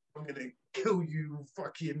 I'm gonna kill you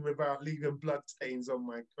fucking without leaving blood stains on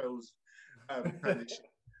my clothes kind of shit.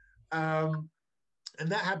 And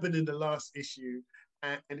that happened in the last issue,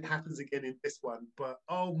 and it happens again in this one. But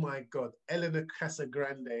oh my God, Elena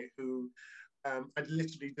Casagrande, who I'd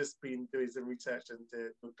literally just been doing some research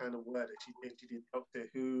into the kind of work that she did. She did Doctor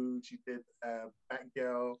Who, she did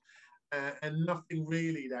Batgirl, and nothing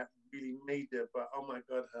really that really made her. But oh my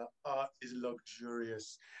God, her art is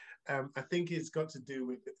luxurious. I think it's got to do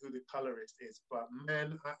with who the colorist is. But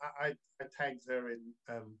man, I tagged her in.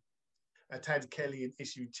 I tagged Kelly in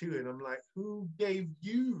issue 2, and I'm like, who gave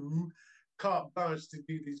you carte blanche to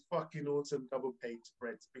do these fucking awesome double page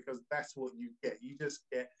spreads? Because that's what you get. You just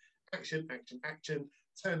get action, action, action,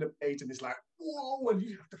 turn the page, and it's like, whoa, and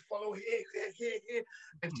you have to follow here.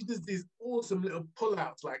 And she does these awesome little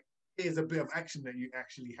pullouts, like, here's a bit of action that you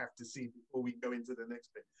actually have to see before we go into the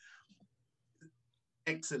next bit.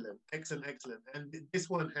 Excellent, excellent, excellent. And this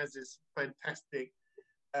one has this fantastic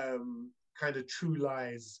kind of True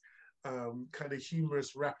Lies, kind of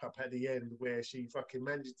humorous wrap up at the end where she fucking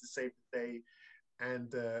manages to save the day,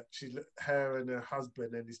 and her and her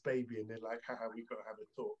husband and this baby, and they're like, haha, we gotta have a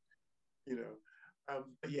talk, you know.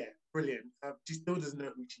 But yeah, brilliant. She still doesn't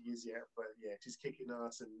know who she is yet, but yeah, she's kicking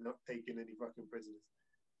ass and not taking any fucking prisoners.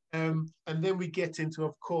 And then we get into,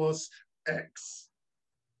 of course, X.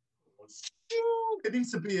 It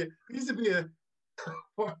needs to be a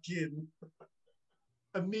fucking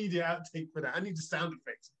immediate outtake for that. I need the sound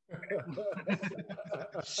effects.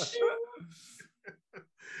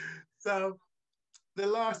 So the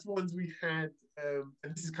last ones we had,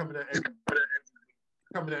 and this is coming out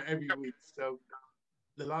every week. So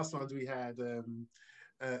the last ones we had,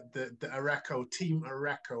 the Araco, Team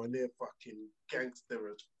Araco, and they're fucking gangster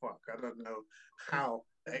as fuck. I don't know how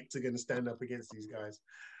the X are going to stand up against these guys.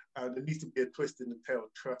 There needs to be a twist in the tail,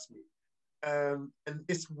 trust me. And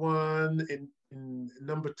this one in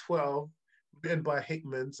number 12, written by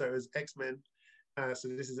Hickman, so it was X-Men. So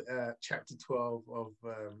this is chapter 12 of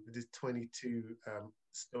this 22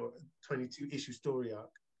 issue story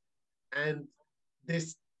arc. And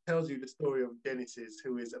this tells you the story of Genesis,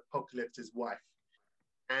 who is Apocalypse's wife.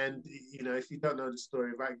 And, you know, if you don't know the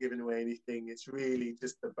story, without giving away anything, it's really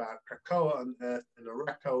just about Krakoa on Earth and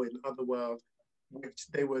Araco in Otherworld, which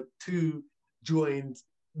they were two joined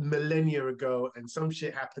millennia ago, and some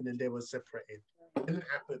shit happened and they were separated. It didn't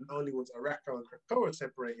happen only once Araco and Krakoa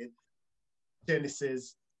separated,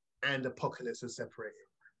 Genesis and Apocalypse were separated.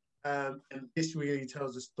 And this really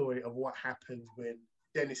tells the story of what happened when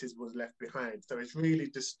Genesis was left behind. So it's really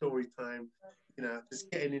just story time, you know, just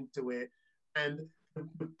getting into it. And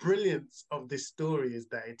the brilliance of this story is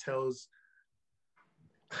that it tells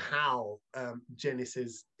how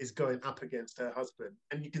Genesis is going up against her husband.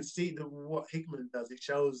 And you can see that what Hickman does, it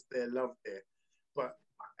shows their love there. But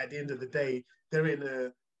at the end of the day, they're in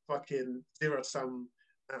a fucking zero-sum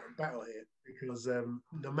battle here, because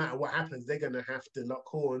no matter what happens, they're going to have to lock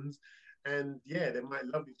horns. And yeah, they might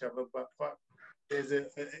love each other, but fuck,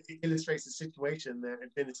 it illustrates the situation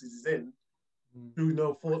that Genesis is in through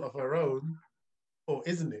no fault of her own, or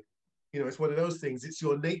isn't it? You know, it's one of those things. It's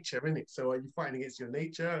your nature, isn't it? So are you fighting against your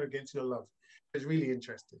nature or against your love? It's really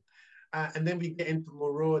interesting. And then we get into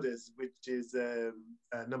Marauders, which is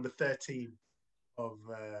number 13 of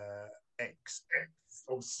X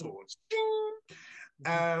of Swords.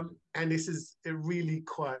 And this is really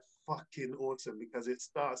quite fucking awesome, because it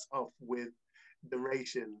starts off with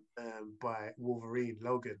narration by Wolverine,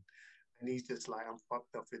 Logan. And he's just like, I'm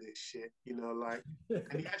fucked up with this shit, you know, like,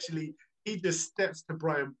 and he just steps to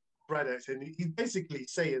Brian Braddock and he's basically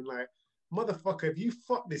saying, like, motherfucker, if you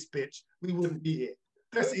fuck this bitch, we wouldn't be here.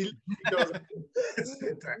 That's he goes,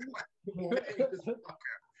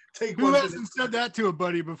 take who hasn't said that to a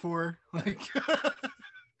buddy before? Like,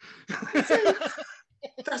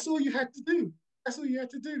 that's all you had to do. That's all you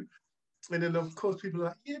had to do. And then of course people are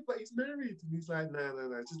like, yeah, but he's married. And he's like, no,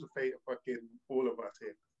 it's just the fate of fucking all of us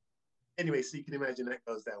here. Anyway, so you can imagine that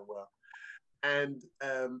goes down well. And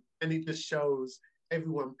it just shows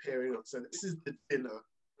everyone pairing up. So this is the dinner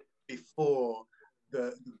before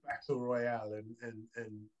the battle royale,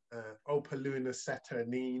 and Opaluna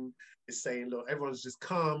Saturnine is saying, look, everyone's just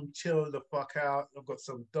calm, chill the fuck out. I've got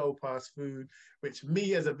some dope ass food, which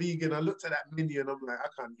me as a vegan, I looked at that menu and I'm like, I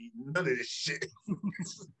can't eat none of this shit.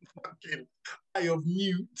 Fucking eye of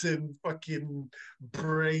mute and fucking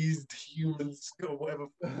braised humans or whatever.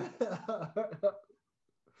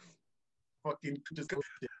 Fucking just,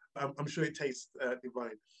 I'm sure it tastes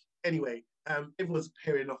divine. Anyway, everyone's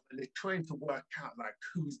pairing off and they're trying to work out, like,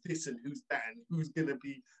 who's this and who's that and who's gonna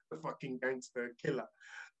be the fucking gangster killer.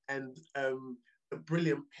 And the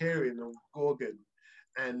brilliant pairing of Gorgon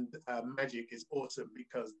and Magic is awesome,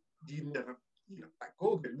 because you never, you know, like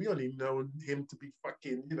Gorgon, we only know him to be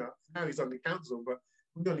fucking, you know, now he's on the council, but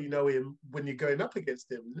we only know him when you're going up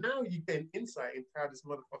against him. Now you get an insight into how this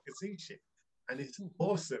motherfucker sees shit. And it's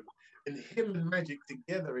awesome. And him and Magic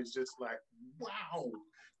together is just like, wow,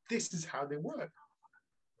 this is how they work.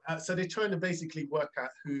 So they're trying to basically work out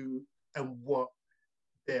who and what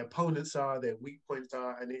their opponents are, their weak points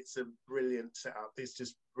are, and it's a brilliant setup. It's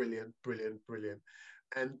just brilliant, brilliant, brilliant.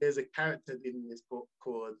 And there's a character in this book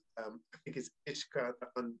called, I think it's Ishka the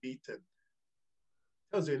Unbeaten.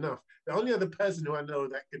 Tells you enough. The only other person who I know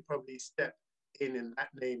that could probably step in that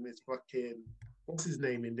name is fucking, what's his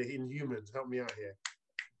name in the Inhumans? Help me out here.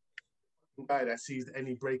 Guy that sees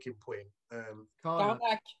any breaking point.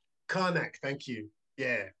 Karnak, thank you.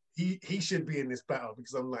 Yeah, he should be in this battle,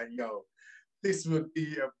 because I'm like, yo, this would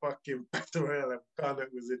be a fucking battle royale if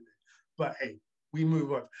Karnak was in there. But hey, we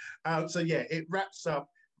move on. So yeah, it wraps up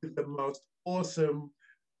with the most awesome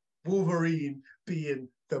Wolverine being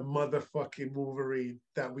the motherfucking Wolverine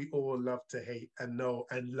that we all love to hate and know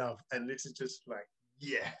and love. And this is just like,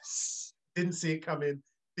 yes. Didn't see it coming,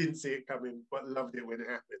 but loved it when it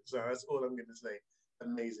happened. So that's all I'm going to say.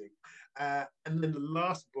 Amazing. And then the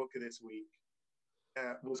last book of this week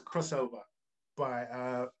was Crossover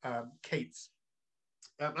by Cates.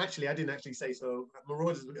 Actually, I didn't actually say so.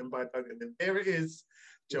 Marauders written by Duggan. And there it is.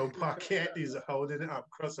 Joe Parquette is holding it up.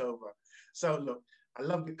 Crossover. So look, I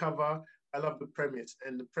love the cover. I love the premise.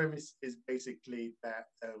 And the premise is basically that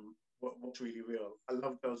what's really real. I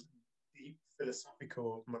love those deep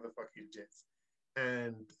philosophical motherfucking jits.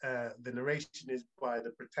 And the narration is by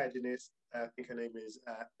the protagonist. I think her name is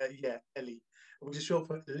Ellie, which is short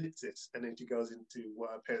for ellipsis. And then she goes into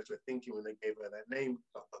what her parents were thinking when they gave her that name.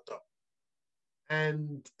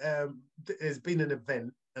 And there's been an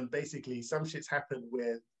event, and basically some shit's happened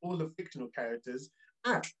where all the fictional characters,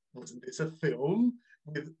 wasn't this a film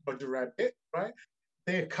with Roger Rabbit, right?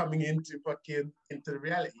 They're coming into the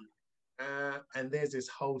reality. And there's this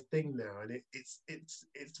whole thing now, and it's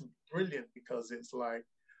brilliant because it's like,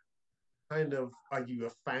 kind of, are you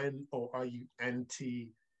a fan or are you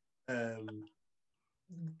anti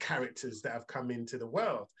characters that have come into the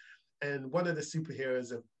world? And one of the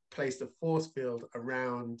superheroes have placed a force field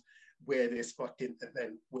around where this fucking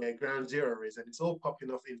event, where Ground Zero is, and it's all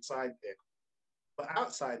popping off inside there. But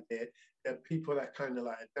outside there are people that kind of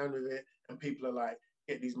like are down with it, and people are like,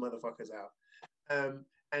 get these motherfuckers out.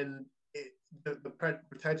 And the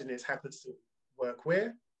protagonist happens to work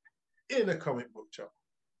where? In a comic book shop.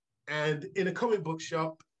 And in a comic book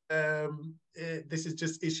shop, this is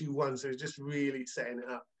just issue 1, so it's just really setting it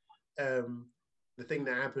up. The thing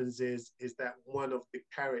that happens is that one of the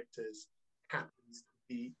characters happens to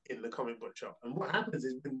be in the comic book shop. And what happens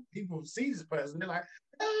is when people see this person, they're like,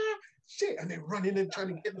 shit, and they're running and trying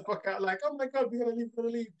to get the fuck out, like, oh my God, we're gonna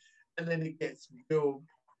leave. And then it gets real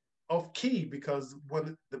off key because one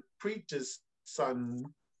of the preacher's son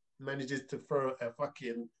manages to throw a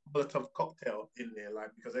fucking Molotov cocktail in there,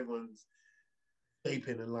 like, because everyone's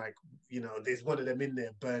vaping and, like, you know, there's one of them in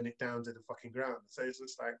there, burn it down to the fucking ground. So it's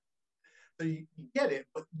just like, so you get it,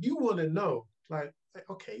 but you want to know, like,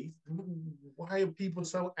 okay, why are people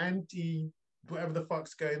so anti whatever the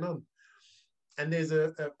fuck's going on? And there's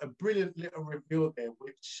a brilliant little reveal there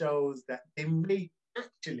which shows that they may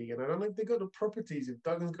actually, and I don't know if they got the properties, if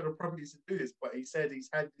Duggan's got the properties to do this, but he said he's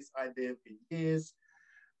had this idea for years.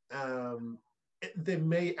 There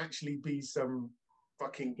may actually be some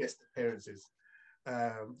fucking guest appearances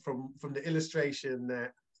from the illustration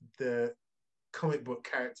that the comic book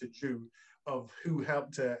character drew of who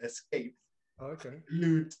helped her escape. Okay.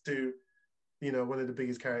 Allude to, you know, one of the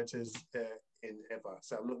biggest characters in ever.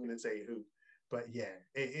 So I'm not going to say who, but yeah,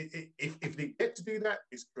 if they get to do that,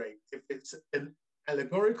 it's great. If it's an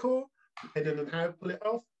allegorical, depending on how to pull it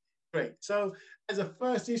off, great. So as a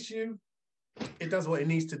first issue, it does what it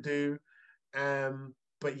needs to do.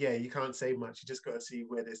 But yeah, you can't say much. You just got to see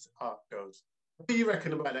where this arc goes. What do you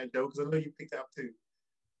reckon about that, Joe? Because I know you picked it up too.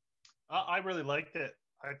 I really liked it.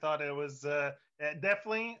 I thought it was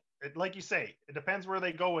definitely, like you say, it depends where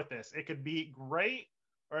they go with this. It could be great,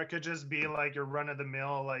 or it could just be like your run of the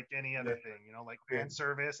mill, like any other thing, you know, like fan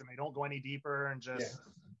service, and they don't go any deeper and just,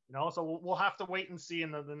 you know. So we'll have to wait and see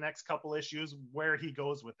in the next couple issues where he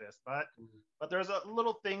goes with this. But there's a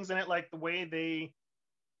little things in it, like the way they,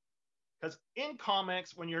 because in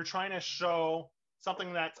comics, when you're trying to show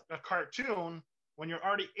something that's a cartoon, when you're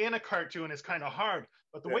already in a cartoon, is kind of hard.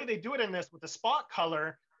 But the way they do it in this with the spot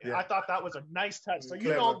color, I thought that was a nice touch. So you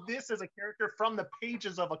know this is a character from the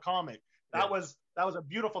pages of a comic. That was a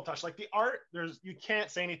beautiful touch. Like the art, you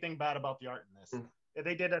can't say anything bad about the art in this.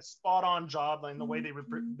 They did a spot on job in the way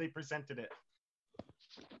they presented it.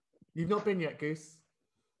 You've not been yet, Goose?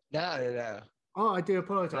 No. Oh, I do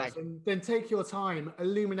apologize. Then take your time,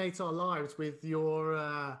 illuminate our lives with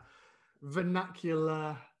your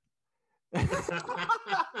vernacular.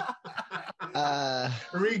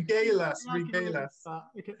 Regale us.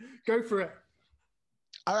 Okay. Go for it.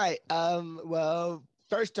 All right. Well,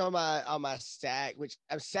 first on my stack, which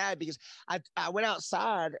I'm sad because I went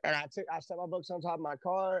outside and I set my books on top of my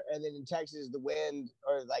car, and then in Texas the wind,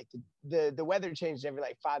 or like the weather changed every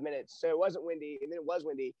like 5 minutes, so it wasn't windy, and then it was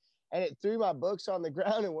windy, and it threw my books on the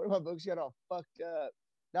ground, and one of my books got all fucked up.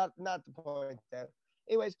 Not the point though.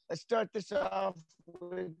 Anyways, let's start this off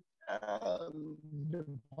with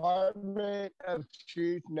Department of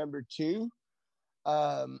Truth #2.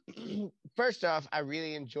 First off, I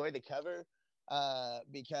really enjoy the cover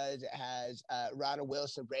because it has Ronald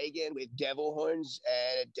Wilson Reagan with devil horns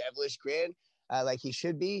and a devilish grin, like he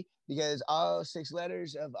should be, because all 6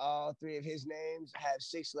 letters of all 3 of his names have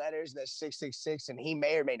 6 letters, and that's 666, and he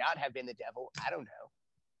may or may not have been the devil. I don't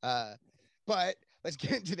know. But let's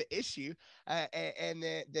get into the issue. And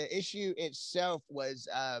the issue itself was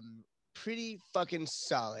pretty fucking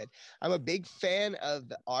solid. I'm a big fan of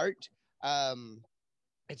the art.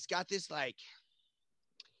 It's got this like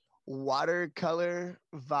watercolor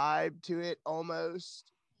vibe to it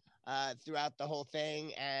almost throughout the whole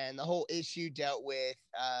thing. And the whole issue dealt with,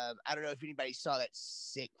 I don't know if anybody saw that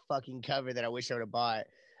sick fucking cover that I wish I would have bought.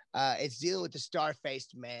 It's dealing with the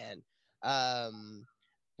star-faced man,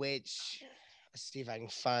 which Let's see if I can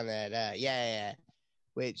find that. Yeah.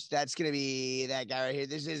 Which that's gonna be that guy right here.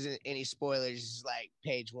 This isn't any spoilers. This is like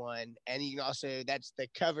page 1, and you can also that's the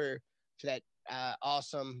cover for that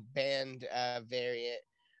awesome band variant.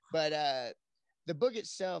 But the book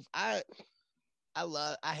itself, I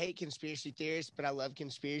hate conspiracy theorists, but I love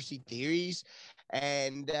conspiracy theories.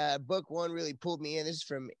 And book 1 really pulled me in. This is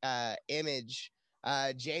from Image.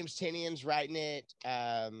 James Tinian's writing it.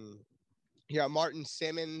 Martin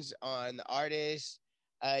Simmons on the artist.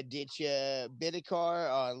 Ditya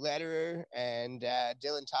Bidikar on letterer, and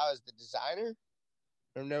Dylan Tyler's the designer.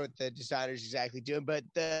 I don't know what the designer's exactly doing, but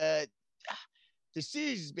the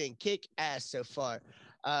series has been kick ass so far.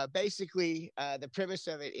 Basically, the premise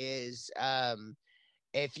of it is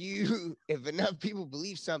if enough people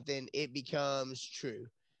believe something, it becomes true.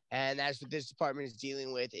 And that's what this department is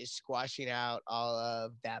dealing with, is squashing out all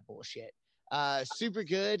of that bullshit. Super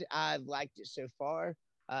good. I've liked it so far.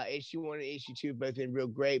 Issue 1 and issue 2 both been real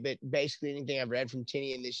great, but basically anything I've read from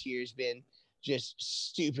Tinian this year has been just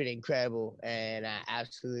stupid incredible, and I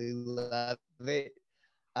absolutely love it.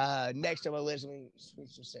 Next on my list, let me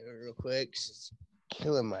switch this over real quick. It's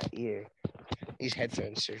killing my ear. These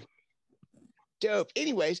headphones are dope.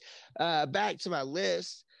 Anyways, back to my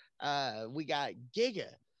list. We got Giga,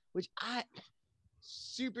 which I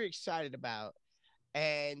super excited about.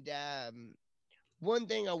 And one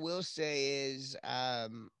thing I will say is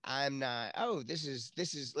I'm not. Oh, this is.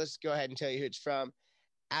 Let's go ahead and tell you who it's from.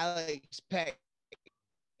 Alex Peck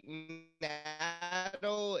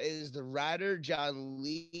Naddle is the writer. John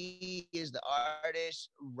Lee is the artist.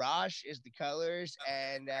 Rosh is the colors,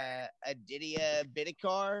 and Aditya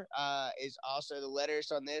Bidikar is also the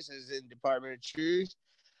letters on this. Is in Department of Truth.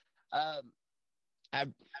 I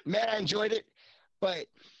enjoyed it, but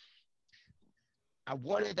I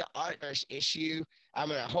wanted the art first issue. I'm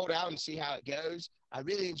gonna hold out and see how it goes. I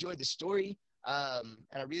really enjoyed the story, and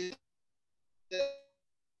I really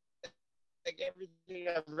like everything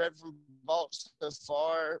I've read from Vault so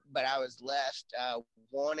far, but I was left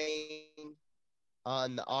wanting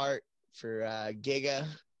on the art for Giga.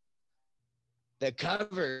 The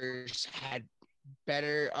covers had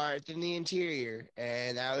better art than the interior,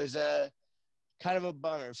 and that was kind of a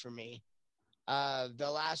bummer for me. The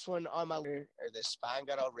last one on my list, or the spine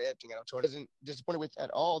got all ripped and got all torn. Isn't disappointed with at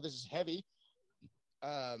all. This is heavy.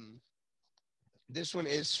 This one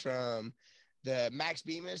is from Max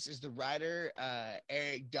Bemis is the writer.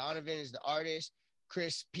 Eric Donovan is the artist.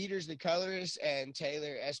 Chris Peters the colorist, and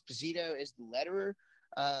Taylor Esposito is the letterer.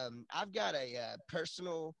 I've got a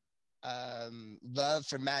personal love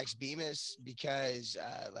for Max Bemis because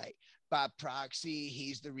like by proxy,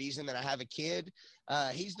 he's the reason that I have a kid.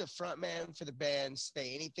 He's the front man for the band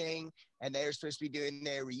Say Anything, and they were supposed to be doing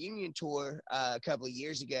their reunion tour a couple of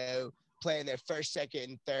years ago, playing their first, second,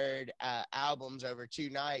 and third albums over 2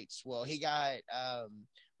 nights. Well, he got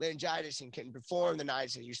laryngitis and couldn't perform the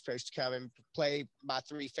nights that he was supposed to come and play my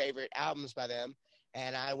 3 favorite albums by them.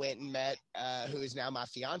 And I went and met who is now my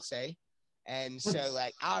fiance. And so,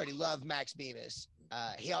 like, I already love Max Bemis.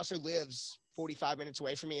 He also lives 45 minutes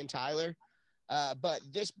away from me in Tyler. But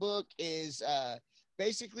this book is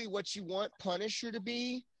basically what you want Punisher to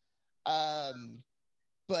be.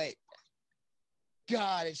 But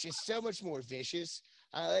God, it's just so much more vicious.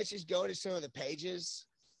 Let's just go into some of the pages.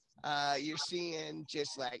 You're seeing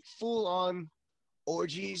just like full on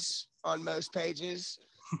orgies on most pages,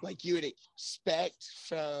 like you would expect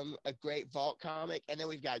from a great Vault comic. And then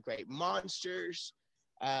we've got great monsters,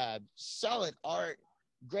 solid art,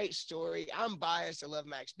 great story. I'm biased. I love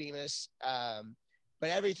Max Bemis. But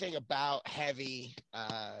everything about Heavy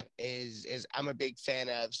is I'm a big fan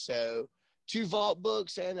of. So 2 Vault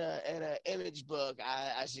books and a Image book.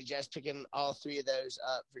 I suggest picking all 3 of those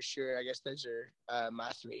up for sure. I guess those are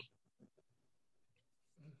my 3.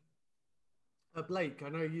 Blake, I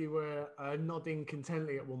know you were nodding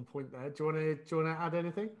contently at one point there. Do you want to add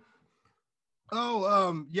anything?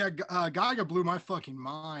 Oh, yeah, Geiger blew my fucking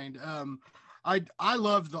mind. I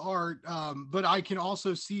love the art, but I can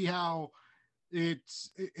also see how it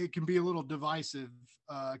can be a little divisive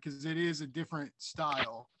because it is a different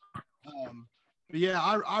style. But yeah,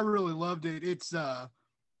 I really loved it. It's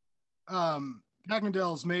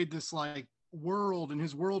Macmondell's made this like world, and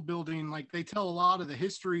his world building, like they tell a lot of the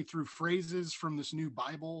history through phrases from this new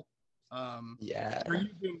Bible. Yeah,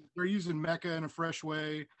 they're using Mecca in a fresh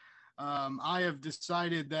way. I have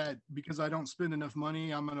decided that because I don't spend enough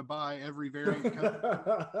money, I'm going to buy every variant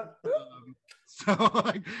cover. So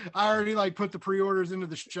like, I already like put the pre-orders into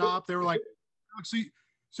the shop. They were like,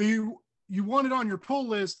 so you want it on your pull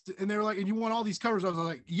list, and they were like, and you want all these covers. I was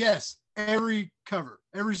like, yes, every cover,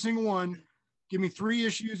 every single one. Give me 3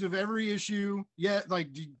 issues of every issue. Yeah, like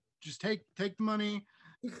just take the money.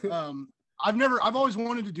 I've always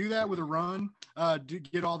wanted to do that with a run, to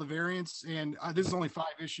get all the variants, and this is only 5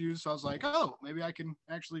 issues, so I was like, oh, maybe I can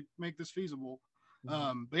actually make this feasible.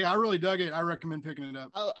 But yeah, I really dug it. I recommend picking it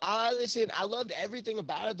up. Oh, listen, I loved everything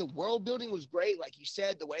about it. The world building was great. Like you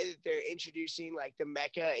said, the way that they're introducing like the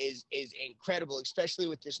Mecca is incredible, especially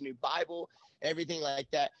with this new Bible, everything like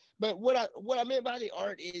that. But what I meant by the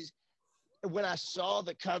art is when I saw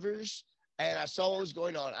the covers and I saw what was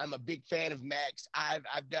going on, I'm a big fan of mechs.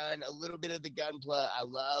 I've done a little bit of the gunplay. I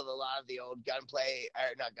love a lot of the old gunplay,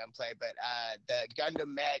 or not gunplay, but the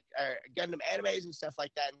Gundam mech or Gundam animes and stuff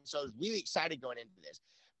like that. And so I was really excited going into this.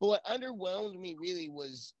 But what underwhelmed me really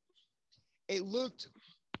was it looked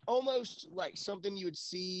almost like something you would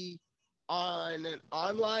see on an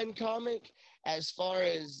online comic as far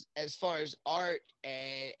as art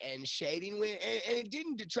and shading went, and it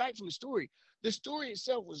didn't detract from the story. The story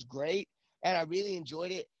itself was great, and I really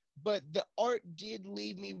enjoyed it, but the art did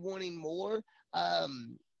leave me wanting more.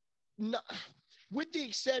 Not, with the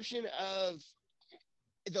exception of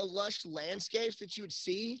the lush landscapes that you would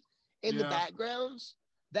see in the backgrounds,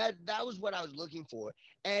 that was what I was looking for.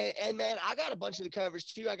 And man, I got a bunch of the covers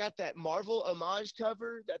too. I got that Marvel homage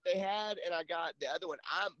cover that they had, and I got the other one.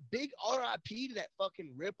 I'm big RIP to that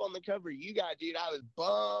fucking rip on the cover you got, dude. I was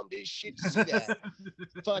bummed as shit to see that.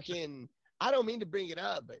 Fucking, I don't mean to bring it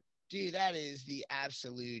up, but dude, that is the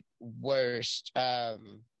absolute worst. But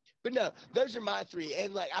no, those are my 3,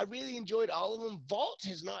 and like I really enjoyed all of them. Vault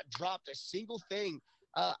has not dropped a single thing.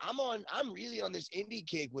 I'm really on this indie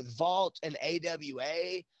kick with Vault and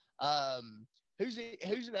AWA. Who's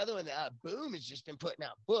another one? Boom has just been putting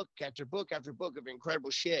out book after book after book of incredible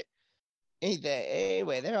shit.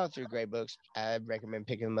 Anyway, they're all 3 great books. I recommend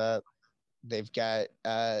picking them up. They've got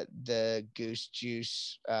the Goose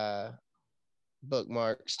Juice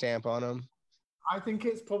bookmark stamp on them. I think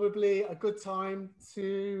it's probably a good time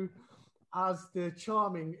to, as the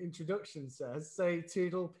charming introduction says, say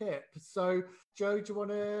toodle pip. So, Joe, do you want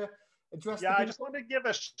to address? Yeah, I just wanted to give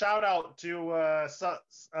a shout out to a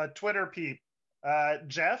Twitter peep,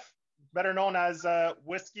 Jeff, better known as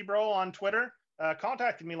Whiskey Bro on Twitter,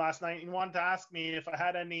 contacted me last night and wanted to ask me if I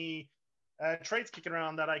had any traits kicking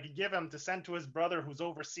around that I could give him to send to his brother who's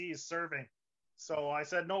overseas serving. So I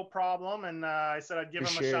said, no problem. And I said I'd give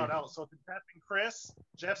him a shout out. So to Jeff and Chris,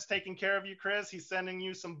 Jeff's taking care of you, Chris. He's sending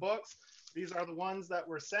you some books. These are the ones that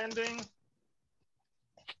we're sending.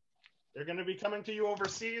 They're going to be coming to you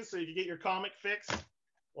overseas so you can get your comic fix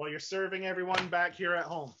while you're serving everyone back here at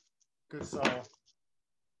home. Good. So,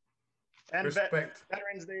 and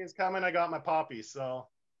Veterans Day is coming. I got my poppy. So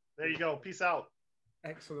there you go. Peace out.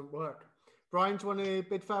 Excellent work. Brian, do you want to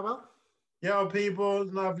bid farewell? Yo, people,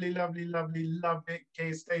 lovely, love it.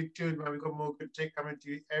 Okay, stay tuned, man. We've got more good shit coming to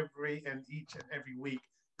you each and every week.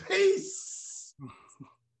 Peace!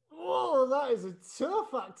 Oh, that is a tough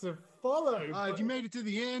act to follow. If you made it to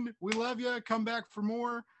the end, we love you. Come back for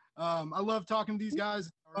more. I love talking to these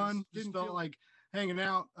guys. Fun. Didn't feel like hanging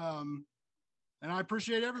out. And I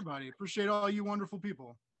appreciate everybody. Appreciate all you wonderful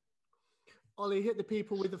people. Ollie, hit the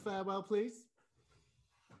people with the farewell, please.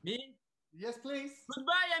 Me? Yes, please.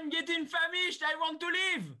 Goodbye, I'm getting famished. I want to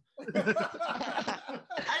leave.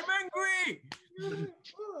 I'm hungry.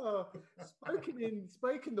 Oh,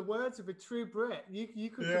 spoken the words of a true Brit. You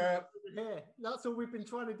could come over here. That's all we've been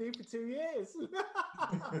trying to do for 2 years.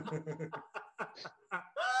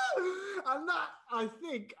 And that, I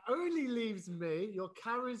think, only leaves me, your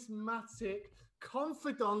charismatic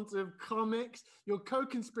confidant of comics, your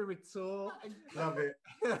co-conspirator. Love it.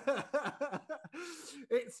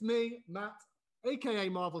 It's me, Matt, aka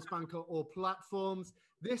Marvel Spanker, all platforms.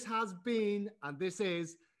 This has been, and this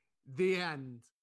is, the end.